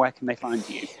 Adam, where can they find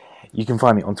you? You can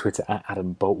find me on Twitter at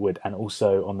Adam Boltwood, and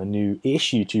also on the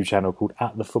new-ish YouTube channel called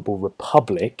At The Football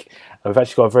Republic. We've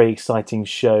actually got a very exciting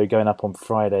show going up on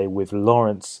Friday with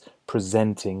Lawrence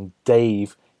presenting,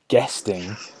 Dave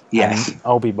guesting. Yeah. And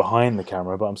I'll be behind the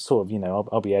camera, but I'm sort of,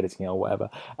 I'll be editing it or whatever.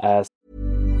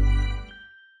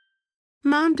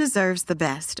 Mom deserves the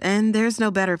best, and there's no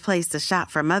better place to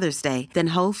shop for Mother's Day than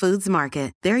Whole Foods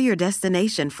Market. They're your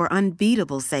destination for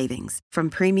unbeatable savings, from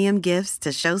premium gifts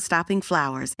to show-stopping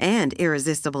flowers and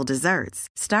irresistible desserts.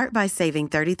 Start by saving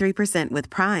 33% with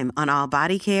Prime on all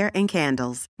body care and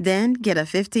candles. Then get a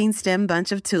 15-stem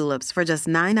bunch of tulips for just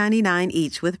 $9.99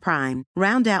 each with Prime.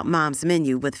 Round out Mom's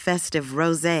menu with festive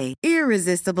rosé,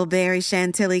 irresistible berry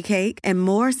chantilly cake, and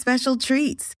more special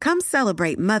treats. Come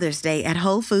celebrate Mother's Day at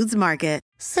Whole Foods Market.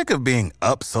 Sick of being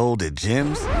upsold at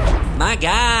gyms? My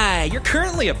guy, you're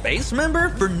currently a base member?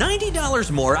 For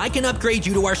 $90 more, I can upgrade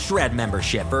you to our Shred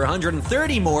membership. For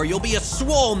 $130 more, you'll be a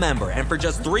Swole member. And for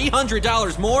just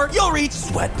 $300 more, you'll reach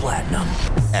Sweat Platinum.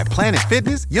 At Planet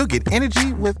Fitness, you'll get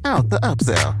energy without the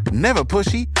upsell. Never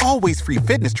pushy, always free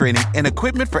fitness training and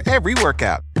equipment for every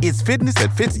workout. It's fitness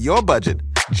that fits your budget.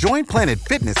 Join Planet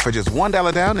Fitness for just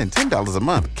 $1 down and $10 a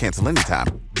month. Cancel anytime.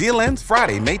 Deal ends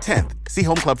Friday, May 10th. See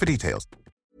Home Club for details.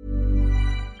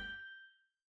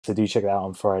 So do check it out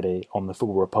on Friday on the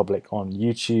Football Republic on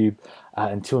YouTube.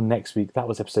 Until next week, that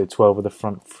was episode 12 of The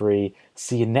Front Three.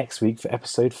 See you next week for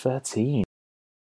episode 13.